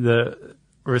the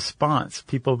response.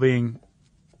 People being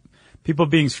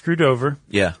screwed over.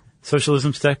 Yeah.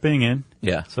 Socialism stepping in.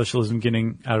 Yeah. Socialism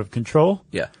getting out of control.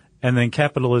 Yeah. And then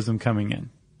capitalism coming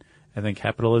in. And then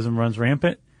capitalism runs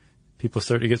rampant. People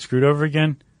start to get screwed over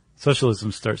again.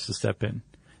 Socialism starts to step in.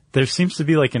 There seems to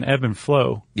be like an ebb and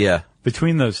flow. Yeah.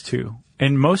 Between those two.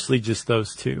 And mostly just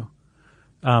those two.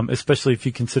 Especially if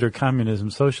you consider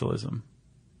communism socialism.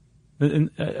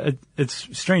 And,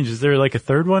 it's strange. Is there like a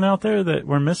third one out there that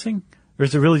we're missing? Or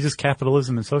is it really just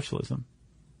capitalism and socialism?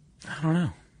 I don't know.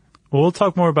 Well, we'll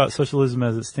talk more about socialism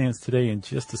as it stands today in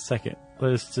just a second.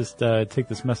 Let's just take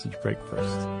this message break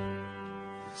first.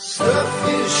 Stuff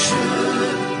you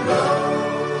should know.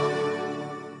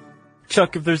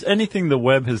 Chuck, if there's anything the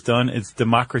web has done, it's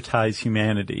democratize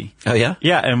humanity. Oh, yeah?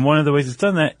 Yeah, and one of the ways it's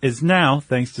done that is now,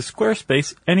 thanks to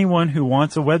Squarespace, anyone who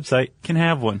wants a website can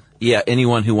have one. Yeah,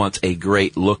 anyone who wants a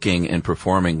great-looking and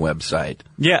performing website.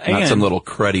 Yeah, Not some little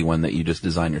cruddy one that you just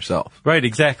design yourself. Right,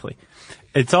 exactly.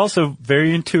 It's also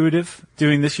very intuitive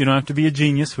doing this. You don't have to be a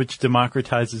genius, which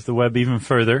democratizes the web even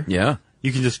further. Yeah.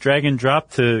 You can just drag and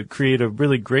drop to create a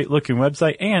really great looking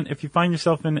website. And if you find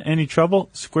yourself in any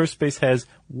trouble, Squarespace has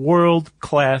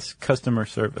world-class customer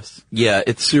service. Yeah,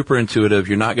 it's super intuitive.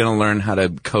 You're not going to learn how to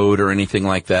code or anything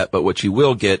like that, but what you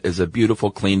will get is a beautiful,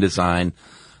 clean design.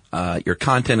 Your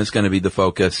content is going to be the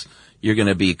focus. You're going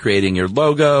to be creating your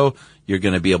logo. You're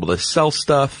going to be able to sell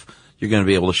stuff. You're going to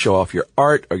be able to show off your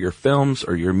art or your films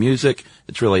or your music.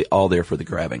 It's really all there for the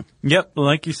grabbing. Yep.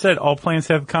 Like you said, all plans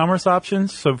have commerce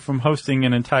options. So from hosting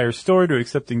an entire store to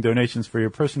accepting donations for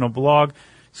your personal blog,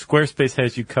 Squarespace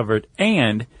has you covered.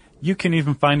 And you can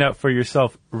even find out for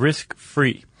yourself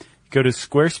risk-free. Go to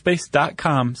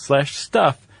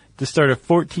squarespace.com/stuff to start a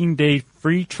 14-day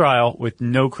free trial with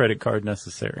no credit card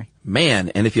necessary. Man,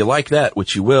 and if you like that,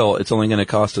 which you will, it's only going to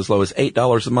cost as low as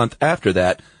 $8 a month after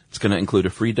that. It's going to include a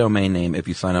free domain name if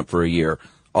you sign up for a year.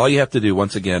 All you have to do,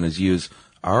 once again, is use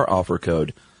our offer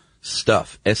code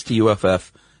STUFF,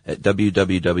 S-T-U-F-F, at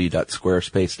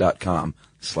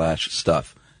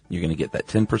www.squarespace.com/stuff. You're going to get that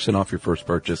 10% off your first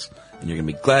purchase, and you're going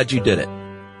to be glad you did it.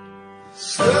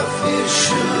 Stuff you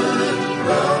should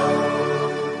know.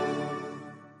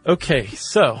 Okay,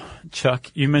 so, Chuck,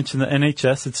 you mentioned the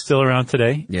NHS. It's still around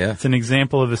today. Yeah. It's an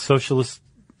example of a socialist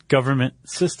government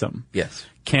system. Yes.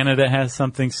 Canada has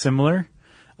something similar.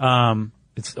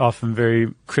 It's often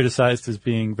very criticized as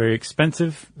being very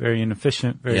expensive, very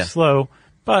inefficient, very slow,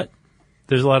 but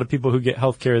there's a lot of people who get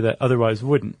health care that otherwise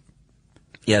wouldn't.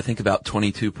 Yeah, I think about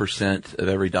 22% of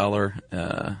every dollar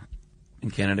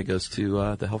in Canada goes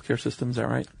to the healthcare system. Is that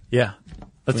right? Yeah,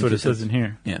 that's what it says in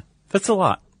here. Yeah. That's a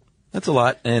lot. That's a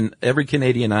lot, and every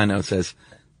Canadian I know says,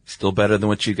 still better than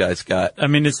what you guys got. I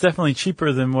mean, it's definitely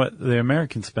cheaper than what the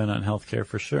Americans spend on healthcare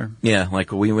for sure. Yeah,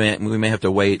 like we may have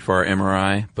to wait for our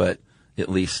MRI, but at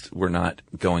least we're not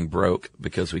going broke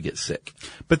because we get sick.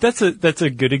 But that's a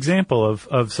good example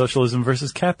of socialism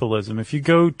versus capitalism. If you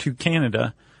go to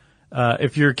Canada,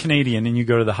 if you're Canadian and you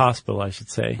go to the hospital, I should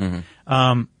say,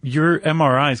 your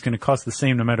MRI is going to cost the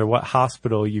same no matter what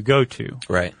hospital you go to.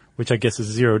 Right. Which I guess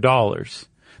is $0.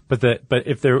 But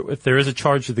if there is a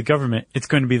charge to the government, it's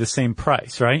going to be the same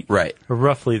price, right? Right. Or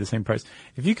roughly the same price.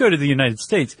 If you go to the United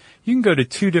States, you can go to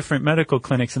 2 different medical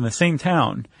clinics in the same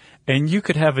town, and you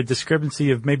could have a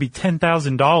discrepancy of maybe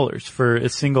 $10,000 for a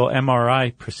single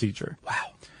MRI procedure.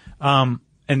 Wow.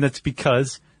 And that's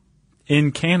because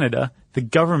in Canada, the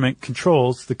government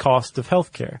controls the cost of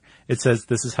healthcare. It says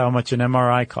this is how much an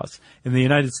MRI costs. In the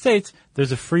United States,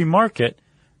 there's a free market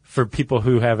for people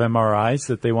who have MRIs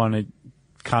that they want to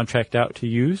contract out to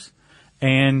use,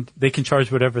 and they can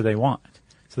charge whatever they want.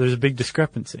 So there's a big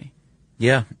discrepancy.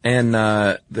 Yeah, and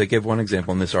they give one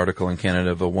example in this article in Canada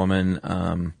of a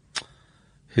woman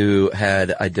who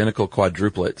had identical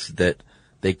quadruplets that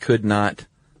they could not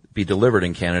be delivered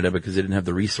in Canada because they didn't have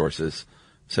the resources.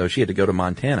 So she had to go to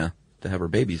Montana to have her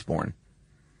babies born.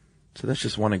 So that's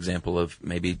just one example of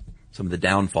maybe some of the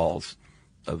downfalls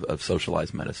of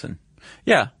socialized medicine.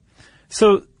 Yeah.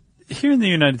 So here in the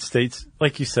United States,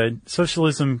 like you said,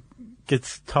 socialism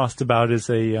gets tossed about as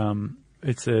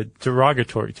it's a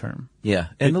derogatory term. Yeah,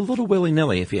 and a little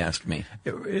willy-nilly, if you ask me.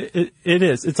 It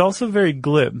is. It's also very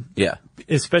glib. Yeah.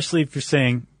 Especially if you're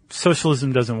saying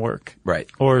socialism doesn't work. Right.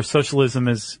 Or socialism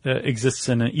exists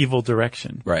in an evil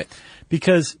direction. Right.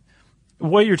 Because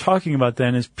what you're talking about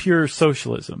then is pure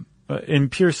socialism. In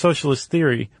pure socialist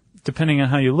theory, depending on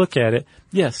how you look at it,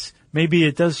 yes, maybe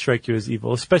it does strike you as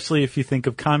evil, especially if you think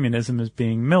of communism as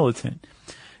being militant.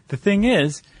 The thing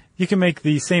is, you can make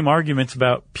the same arguments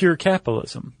about pure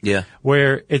capitalism. Yeah.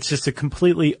 Where it's just a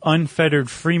completely unfettered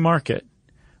free market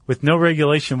with no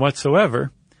regulation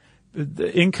whatsoever.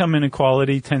 The income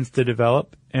inequality tends to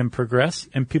develop and progress,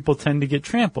 and people tend to get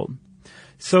trampled.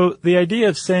 So the idea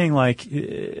of saying like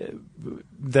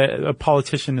that a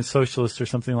politician is socialist or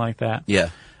something like that. Yeah.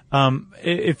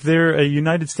 If they're a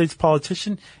United States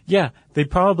politician, yeah, they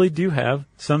probably do have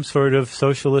some sort of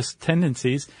socialist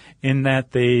tendencies in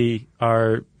that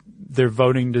they're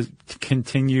voting to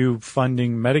continue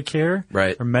funding Medicare,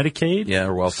 right, or Medicaid, yeah,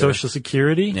 or welfare, Social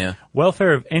Security, yeah,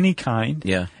 welfare of any kind,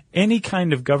 yeah, any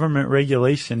kind of government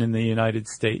regulation in the United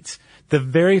States. The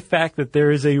very fact that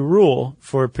there is a rule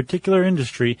for a particular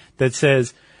industry that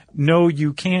says, no,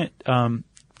 you can't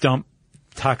dump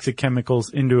toxic chemicals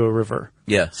into a river.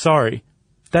 Yeah. Sorry.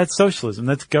 That's socialism.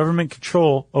 That's government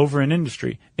control over an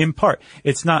industry. In part,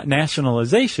 it's not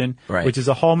nationalization, right, which is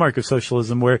a hallmark of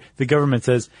socialism where the government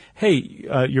says, hey,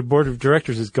 your board of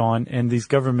directors is gone and these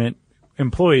government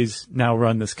employees now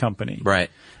run this company. Right.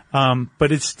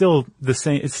 But it's still the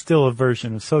same. It's still a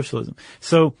version of socialism.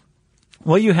 So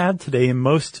what you have today in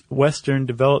most Western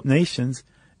developed nations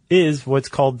is what's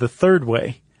called the third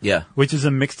way. Yeah. Which is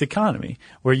a mixed economy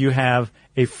where you have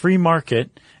a free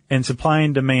market and supply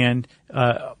and demand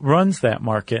runs that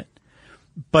market,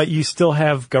 but you still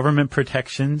have government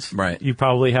protections. Right. You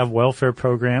probably have welfare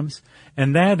programs,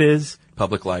 and that is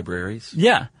public libraries.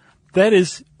 Yeah. That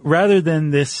is, rather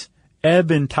than this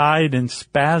ebb and tide and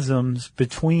spasms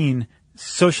between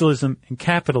socialism and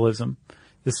capitalism,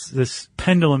 this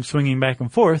pendulum swinging back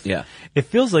and forth, Yeah. it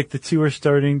feels like the two are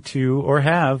starting to, or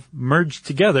have, merged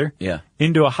together Yeah.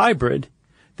 into a hybrid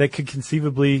that could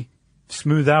conceivably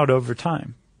smooth out over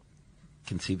time.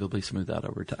 Conceivably smooth out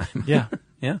over time. Yeah.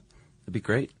 Yeah. That'd be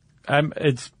great.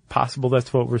 It's possible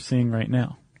that's what we're seeing right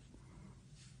now.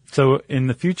 So in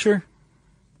the future,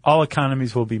 all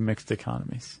economies will be mixed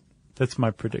economies. That's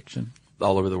my prediction.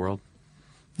 All over the world.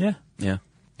 Yeah. Yeah.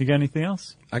 You got anything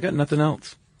else? I got nothing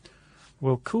else.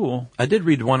 Well, cool. I did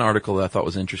read one article that I thought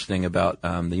was interesting about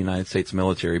the United States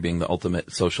military being the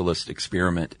ultimate socialist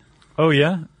experiment. Oh,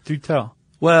 yeah? Do tell.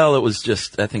 Well, it was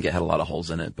just, I think it had a lot of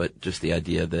holes in it, but just the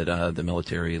idea that the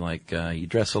military, like, you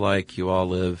dress alike, you all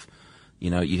live,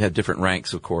 you have different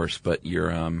ranks, of course, but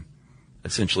you're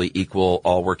essentially equal,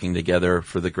 all working together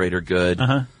for the greater good.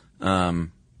 Uh-huh.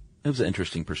 It was an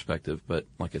interesting perspective, but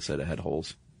like I said, it had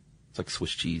holes. It's like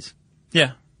Swiss cheese.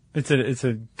 Yeah. It's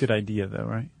a good idea, though,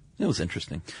 right? It was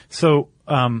interesting. So,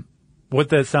 what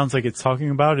that sounds like it's talking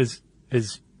about is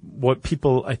what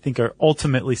people, I think, are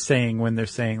ultimately saying when they're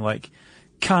saying, like,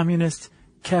 communist,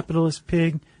 capitalist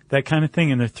pig, that kind of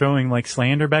thing, and they're throwing, like,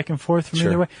 slander back and forth from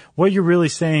either way. What you're really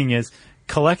saying is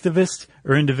collectivist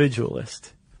or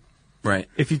individualist. Right.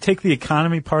 If you take the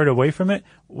economy part away from it,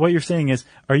 what you're saying is,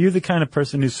 are you the kind of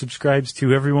person who subscribes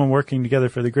to everyone working together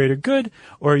for the greater good,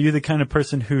 or are you the kind of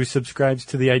person who subscribes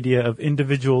to the idea of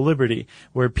individual liberty,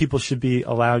 where people should be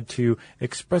allowed to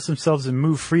express themselves and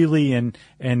move freely and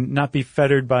not be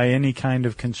fettered by any kind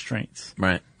of constraints?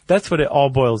 Right. That's what it all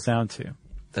boils down to.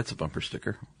 That's a bumper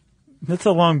sticker. That's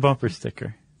a long bumper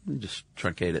sticker. Just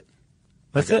truncate it.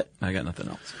 That's it. I got nothing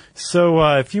else. So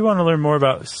if you want to learn more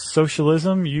about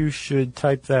socialism, you should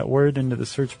type that word into the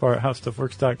search bar at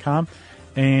howstuffworks.com.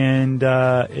 And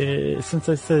since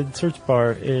I said search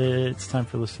bar, it's time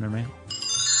for listener mail.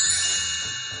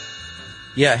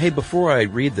 Yeah, hey, before I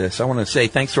read this, I want to say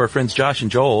thanks to our friends Josh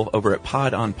and Joel over at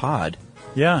Pod on Pod.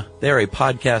 Yeah. They're a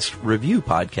podcast review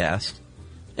podcast.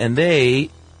 And they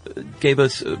gave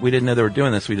us, we didn't know they were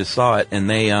doing this, we just saw it, and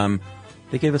they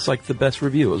gave us like the best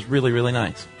review. It was really, really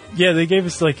nice. Yeah, they gave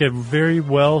us like a very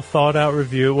well thought out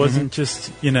review. It wasn't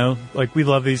just, like we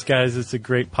love these guys. It's a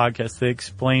great podcast. They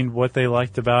explained what they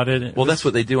liked about it. Well, that's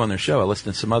what they do on their show. I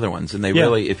listened to some other ones, and they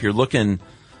really, if you're looking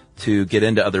to get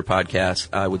into other podcasts,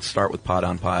 I would start with Pod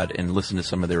on Pod and listen to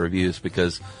some of their reviews,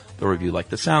 because they'll review like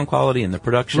the sound quality and the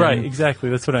production. Right, exactly.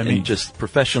 That's what I mean. And just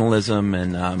professionalism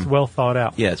and it's well thought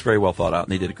out. Yeah, it's very well thought out,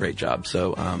 and they did a great job.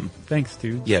 So thanks,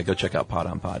 dude. Yeah, go check out Pod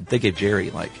on Pod. They gave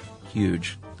Jerry like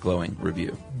huge glowing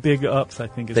review. Big ups, I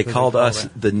think. They called us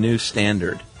the new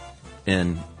standard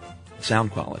in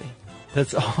sound quality.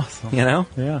 That's awesome. Yeah.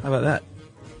 Yeah. How about that?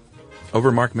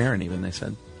 Over Mark Maron, even, they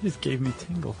said. You just gave me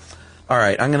tingles. All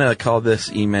right, I'm going to call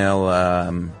this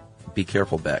email Be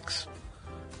Careful, Bex.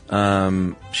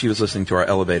 She was listening to our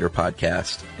elevator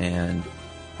podcast, and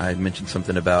I mentioned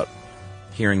something about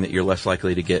hearing that you're less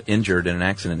likely to get injured in an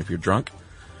accident if you're drunk.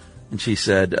 And she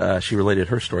said she related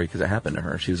her story because it happened to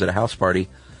her. She was at a house party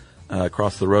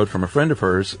across the road from a friend of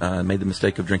hers, made the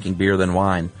mistake of drinking beer then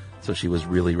wine, so she was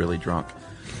really, really drunk.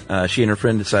 She and her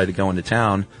friend decided to go into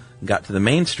town, got to the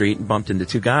main street, and bumped into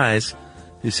two guys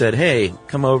who said, hey,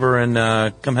 come over and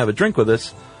come have a drink with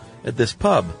us at this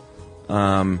pub.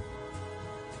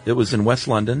 It was in West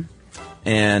London,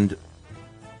 and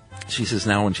she says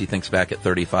now when she thinks back at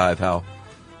 35 how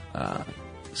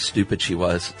stupid she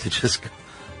was to just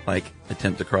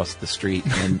attempt to cross the street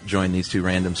and join these two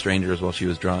random strangers while she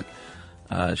was drunk.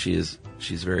 She's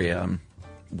very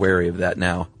wary of that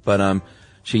now. But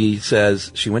she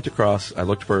says she went to cross. I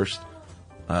looked first,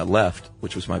 left,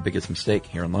 which was my biggest mistake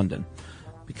here in London,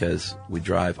 because we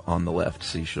drive on the left,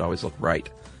 so you should always look right.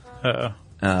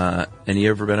 And you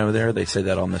ever been over there? They say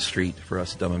that on the street for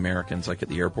us dumb Americans, like at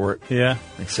the airport. Yeah.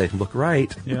 They say, look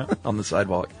right. Yeah. On the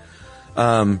sidewalk.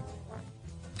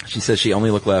 She says she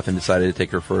only looked left and decided to take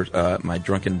her first, my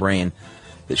drunken brain,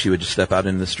 that she would just step out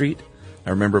into the street. I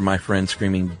remember my friend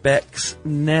screaming, Bex,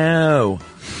 no.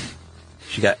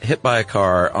 She got hit by a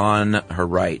car on her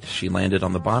right. She landed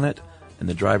on the bonnet, and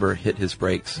the driver hit his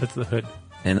brakes. That's the hood.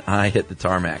 And I hit the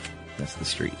tarmac. That's the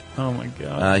street. Oh, my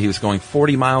God. He was going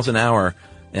 40 miles an hour,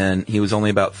 and he was only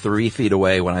about 3 feet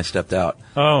away when I stepped out.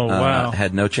 Oh, wow.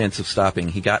 Had no chance of stopping.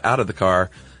 He got out of the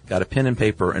car, got a pen and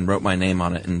paper and wrote my name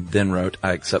on it, and then wrote,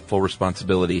 "I accept full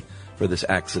responsibility for this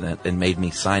accident," and made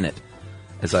me sign it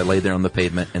as I lay there on the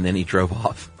pavement, and then he drove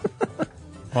off.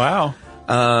 Wow.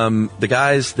 The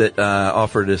guys that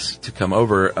offered us to come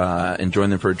over and join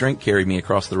them for a drink carried me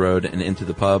across the road and into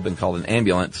the pub and called an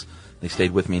ambulance. They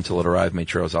stayed with me until it arrived, made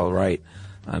sure I was all right.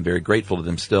 I'm very grateful to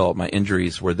them still. My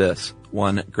injuries were this: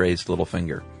 1 grazed little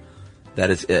finger. That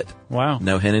is it. Wow.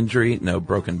 No head injury, no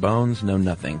broken bones, no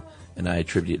nothing. And I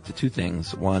attribute it to 2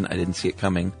 things. 1, I didn't see it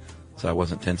coming, so I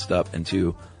wasn't tensed up. And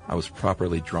 2, I was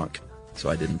properly drunk, so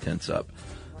I didn't tense up.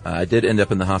 I did end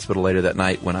up in the hospital later that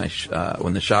night when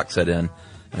when the shock set in,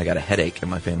 and I got a headache,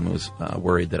 and my family was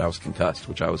worried that I was concussed,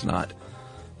 which I was not.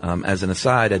 As an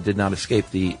aside, I did not escape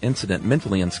the incident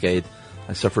mentally unscathed.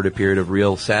 I suffered a period of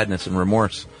real sadness and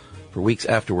remorse for weeks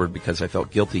afterward because I felt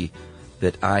guilty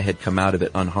that I had come out of it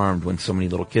unharmed when so many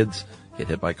little kids get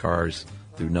hit by cars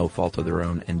through no fault of their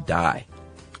own and die.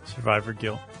 Survivor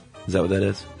guilt. Is that what that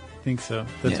is? I think so.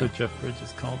 That's what Jeff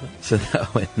Bridges called it. So that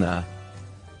when,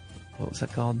 what was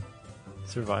that called?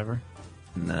 Survivor.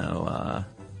 No,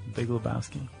 Big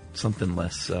Lebowski. Something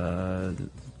less, I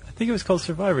think it was called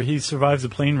Survivor. He survives a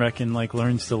plane wreck and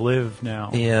learns to live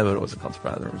now. Yeah, but it wasn't called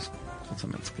Survivor. It was called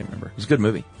something else. I can't remember. It was a good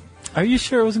movie. Are you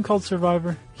sure it wasn't called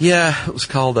Survivor? Yeah, it was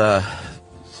called, I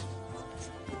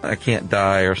Can't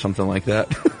Die or something like that.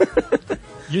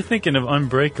 You're thinking of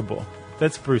Unbreakable.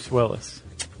 That's Bruce Willis.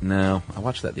 No, I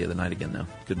watched that the other night again, though.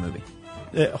 Good movie.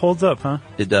 It holds up, huh?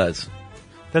 It does.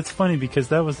 That's funny because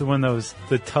that was the one that was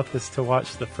the toughest to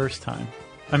watch the first time.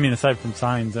 I mean, aside from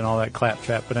Signs and all that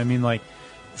claptrap, but I mean,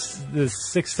 the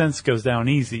Sixth Sense goes down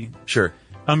easy. Sure.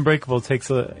 Unbreakable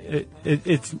takes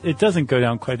it doesn't go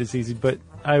down quite as easy, but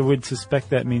I would suspect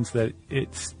that means that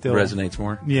it still resonates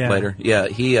more. Yeah. Later. Yeah.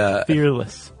 He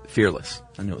Fearless.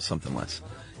 I knew it was something less.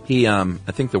 He I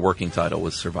think the working title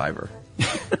was Survivor.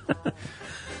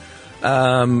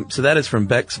 So that is from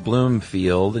Bex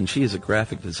Bloomfield, and she is a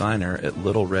graphic designer at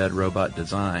Little Red Robot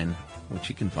Design, which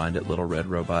you can find at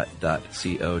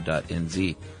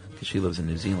littleredrobot.co.nz, because she lives in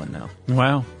New Zealand now.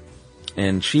 Wow.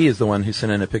 And she is the one who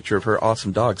sent in a picture of her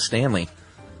awesome dog, Stanley,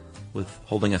 with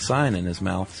holding a sign in his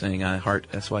mouth saying, "I heart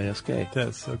SYSK."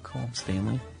 That's so cool.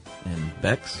 Stanley and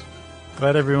Bex.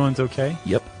 Glad everyone's okay.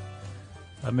 Yep.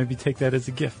 Maybe take that as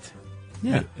a gift.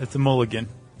 Yeah. It's a mulligan.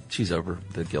 She's over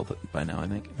the guilt by now, I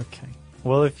think. Okay.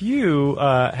 Well, if you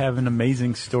have an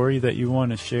amazing story that you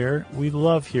want to share, we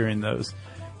love hearing those.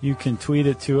 You can tweet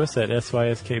it to us at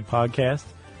SYSK Podcast.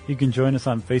 You can join us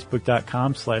on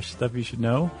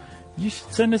Facebook.com/StuffYouShouldKnow. You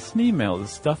should send us an email to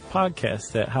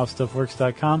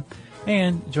StuffPodcast@HowStuffWorks.com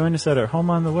and join us at our home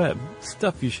on the web,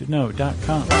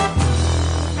 StuffYouShouldKnow.com.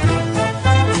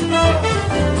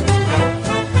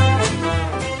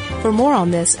 For more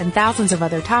on this and thousands of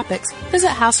other topics, visit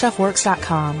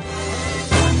HowStuffWorks.com.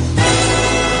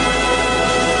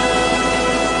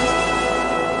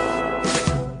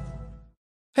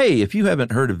 Hey, if you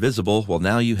haven't heard of Visible, well,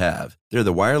 now you have. They're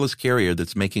the wireless carrier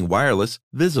that's making wireless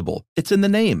visible. It's in the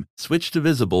name. Switch to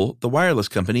Visible, the wireless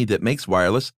company that makes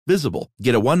wireless visible.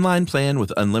 Get a one-line plan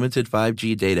with unlimited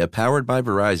 5G data powered by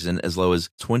Verizon as low as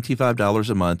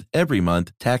 $25 a month, every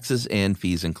month, taxes and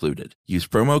fees included. Use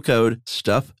promo code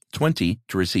STUFF20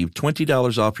 to receive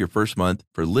 $20 off your first month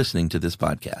for listening to this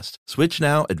podcast. Switch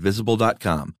now at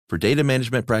Visible.com. For data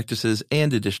management practices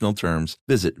and additional terms,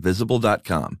 visit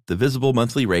Visible.com. The Visible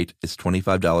monthly rate is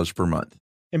 $25 per month.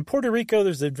 In Puerto Rico,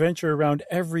 there's adventure around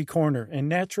every corner and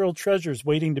natural treasures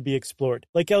waiting to be explored,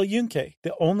 like El Yunque,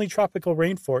 the only tropical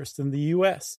rainforest in the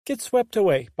U.S. Get swept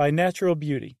away by natural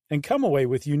beauty and come away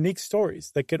with unique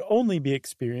stories that could only be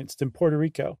experienced in Puerto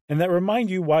Rico and that remind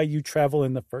you why you travel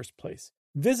in the first place.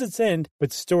 Visits end,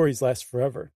 but stories last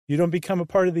forever. You don't become a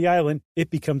part of the island, it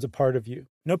becomes a part of you.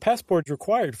 No passport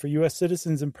required for U.S.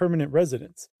 citizens and permanent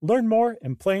residents. Learn more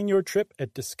and plan your trip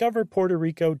at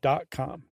discoverpuertorico.com.